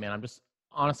want to say, man, I'm just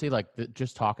honestly like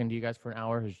just talking to you guys for an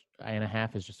hour and a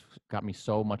half has just got me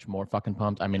so much more fucking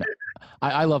pumped. I mean,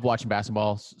 I love watching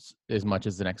basketball as much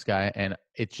as the next guy, and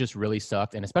it just really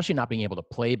sucked. And especially not being able to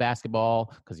play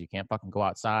basketball because you can't fucking go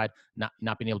outside,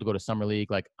 not being able to go to summer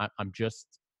league. Like I'm just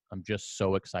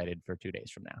so excited for 2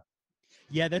 days from now.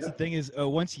 Yeah, that's the thing is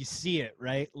once you see it,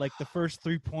 right? Like the first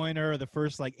 3-pointer or the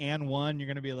first like and one, you're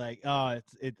gonna be like, oh,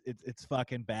 it's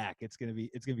fucking back. It's gonna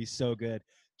be so good.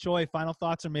 Choi, final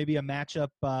thoughts or maybe a matchup,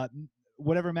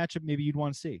 whatever matchup maybe you'd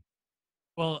want to see.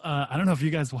 Well, I don't know if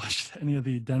you guys watched any of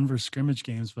the Denver scrimmage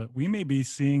games, but we may be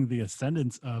seeing the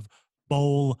ascendance of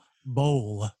Bol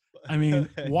Bol. I mean,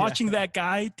 watching that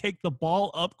guy take the ball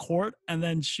up court and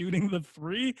then shooting the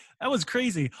 3, that was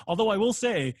crazy. Although I will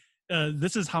say,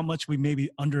 this is how much we maybe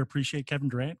underappreciate Kevin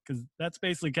Durant, because that's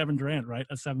basically Kevin Durant, right?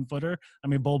 A 7-footer. I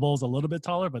mean, Bol Bol's a little bit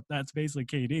taller, but that's basically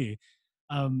KD.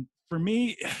 For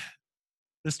me,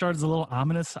 this starts a little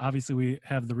ominous. Obviously, we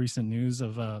have the recent news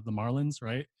of the Marlins,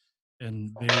 right?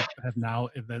 And they have now,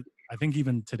 I think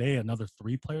even today, another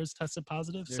 3 players tested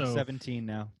positive. They're 17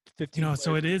 now. 15. You know,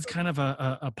 so it is kind of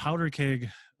a powder keg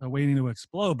waiting to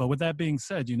explode. But with that being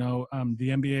said, you know, the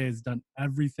NBA has done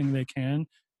everything they can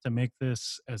to make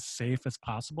this as safe as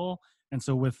possible. And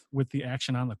so with the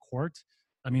action on the court,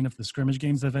 I mean, if the scrimmage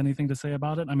games have anything to say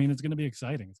about it, I mean, it's going to be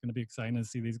exciting. It's going to be exciting to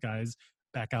see these guys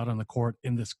back out on the court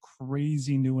in this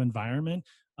crazy new environment.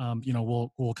 You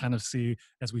know, we'll kind of see,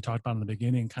 as we talked about in the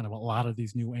beginning, kind of a lot of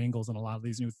these new angles and a lot of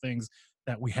these new things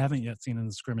that we haven't yet seen in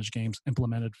the scrimmage games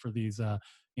implemented for these, the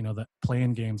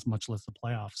play-in games, much less the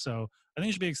playoffs. So I think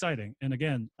it should be exciting. And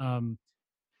again,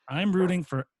 I'm rooting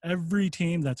for every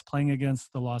team that's playing against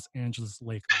the Los Angeles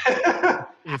Lakers.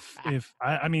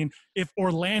 If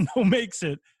Orlando makes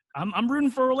it, I'm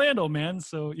rooting for Orlando, man.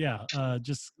 So yeah,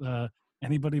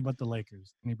 anybody but the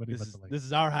Lakers. This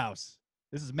is our house.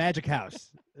 This is Magic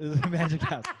House. This is Magic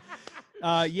House.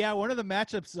 One of the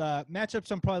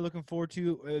matchups I'm probably looking forward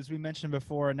to, as we mentioned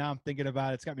before, and now I'm thinking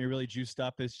about it, it's got me really juiced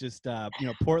up. It's just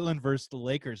Portland versus the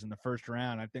Lakers in the first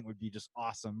round. I think would be just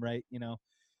awesome, right?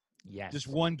 Yes. Just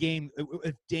one game.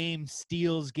 If Dame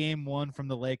steals game one from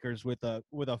the Lakers with a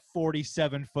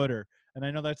 47-footer, and I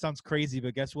know that sounds crazy,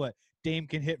 but guess what? Dame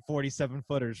can hit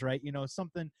 47-footers, right?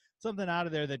 Something out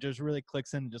of there that just really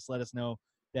clicks in and just let us know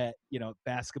that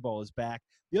basketball is back.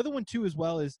 The other one too, as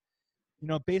well, is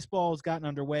baseball has gotten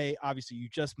underway. Obviously, you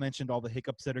just mentioned all the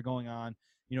hiccups that are going on.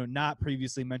 Not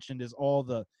previously mentioned is all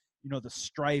the the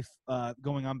strife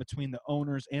going on between the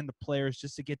owners and the players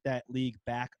just to get that league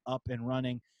back up and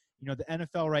running. The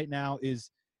NFL right now is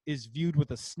viewed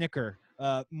with a snicker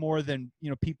more than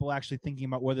people actually thinking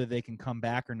about whether they can come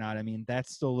back or not. I mean,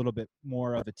 that's still a little bit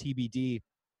more of a TBD.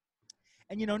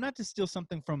 And not to steal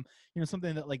something from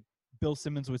something that like Bill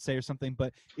Simmons would say or something,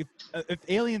 but if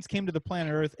aliens came to the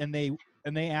planet Earth and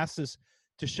they asked us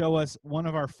to show us one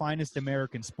of our finest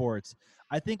American sports,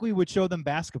 I think we would show them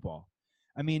basketball.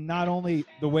 I mean, not only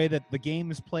the way that the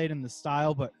game is played and the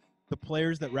style, but the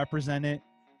players that represent it,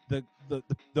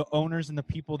 the owners and the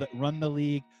people that run the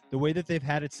league, the way that they've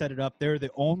had it set it up. They're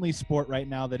the only sport right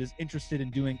now that is interested in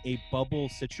doing a bubble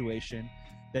situation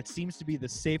that seems to be the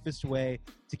safest way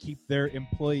to keep their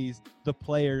employees, the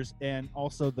players, and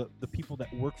also the people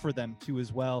that work for them too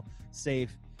as well,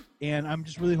 safe. And I'm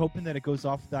just really hoping that it goes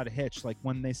off without a hitch. Like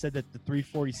when they said that the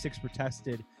 346 were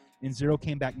tested and 0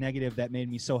 came back negative, that made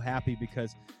me so happy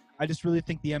because I just really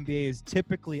think the NBA is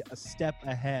typically a step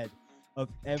ahead of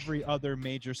every other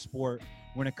major sport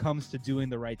when it comes to doing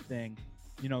the right thing.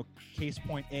 Case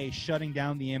point A, shutting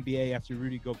down the NBA after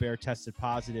Rudy Gobert tested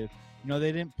positive.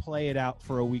 They didn't play it out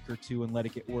for a week or two and let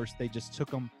it get worse. They just took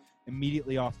him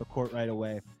immediately off the court right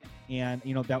away. And,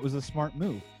 that was a smart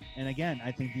move. And again,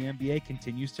 I think the NBA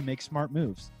continues to make smart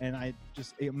moves. And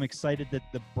I'm excited that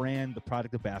the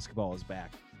product of basketball is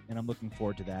back. And I'm looking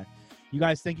forward to that. You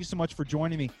guys, thank you so much for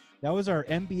joining me. That was our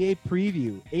NBA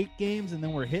preview. 8 games, and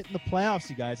then we're hitting the playoffs,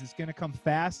 you guys. It's going to come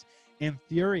fast and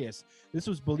furious. This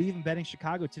was Believe in Betting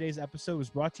Chicago. Today's episode was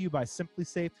brought to you by Simply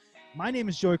Safe. My name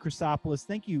is Joey Chrysopoulos.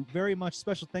 Thank you very much.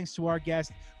 Special thanks to our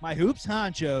guests, my hoops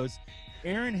honchos,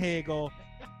 Aaron Hagel,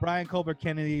 Brian Colbert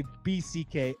Kennedy,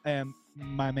 BCK, and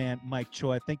my man Mike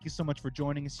Choi. Thank you so much for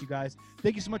joining us, you guys.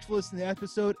 Thank you so much for listening to the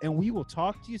episode, and we will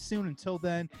talk to you soon. Until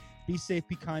then, be safe,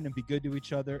 be kind, and be good to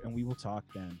each other, and we will talk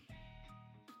then.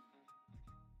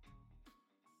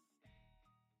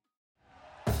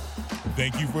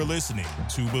 Thank you for listening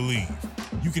to Believe.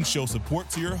 You can show support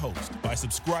to your host by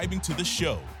subscribing to the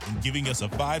show and giving us a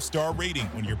 5-star rating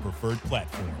on your preferred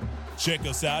platform. Check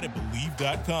us out at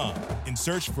Believe.com and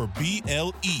search for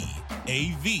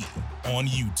BLEAV on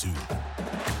YouTube.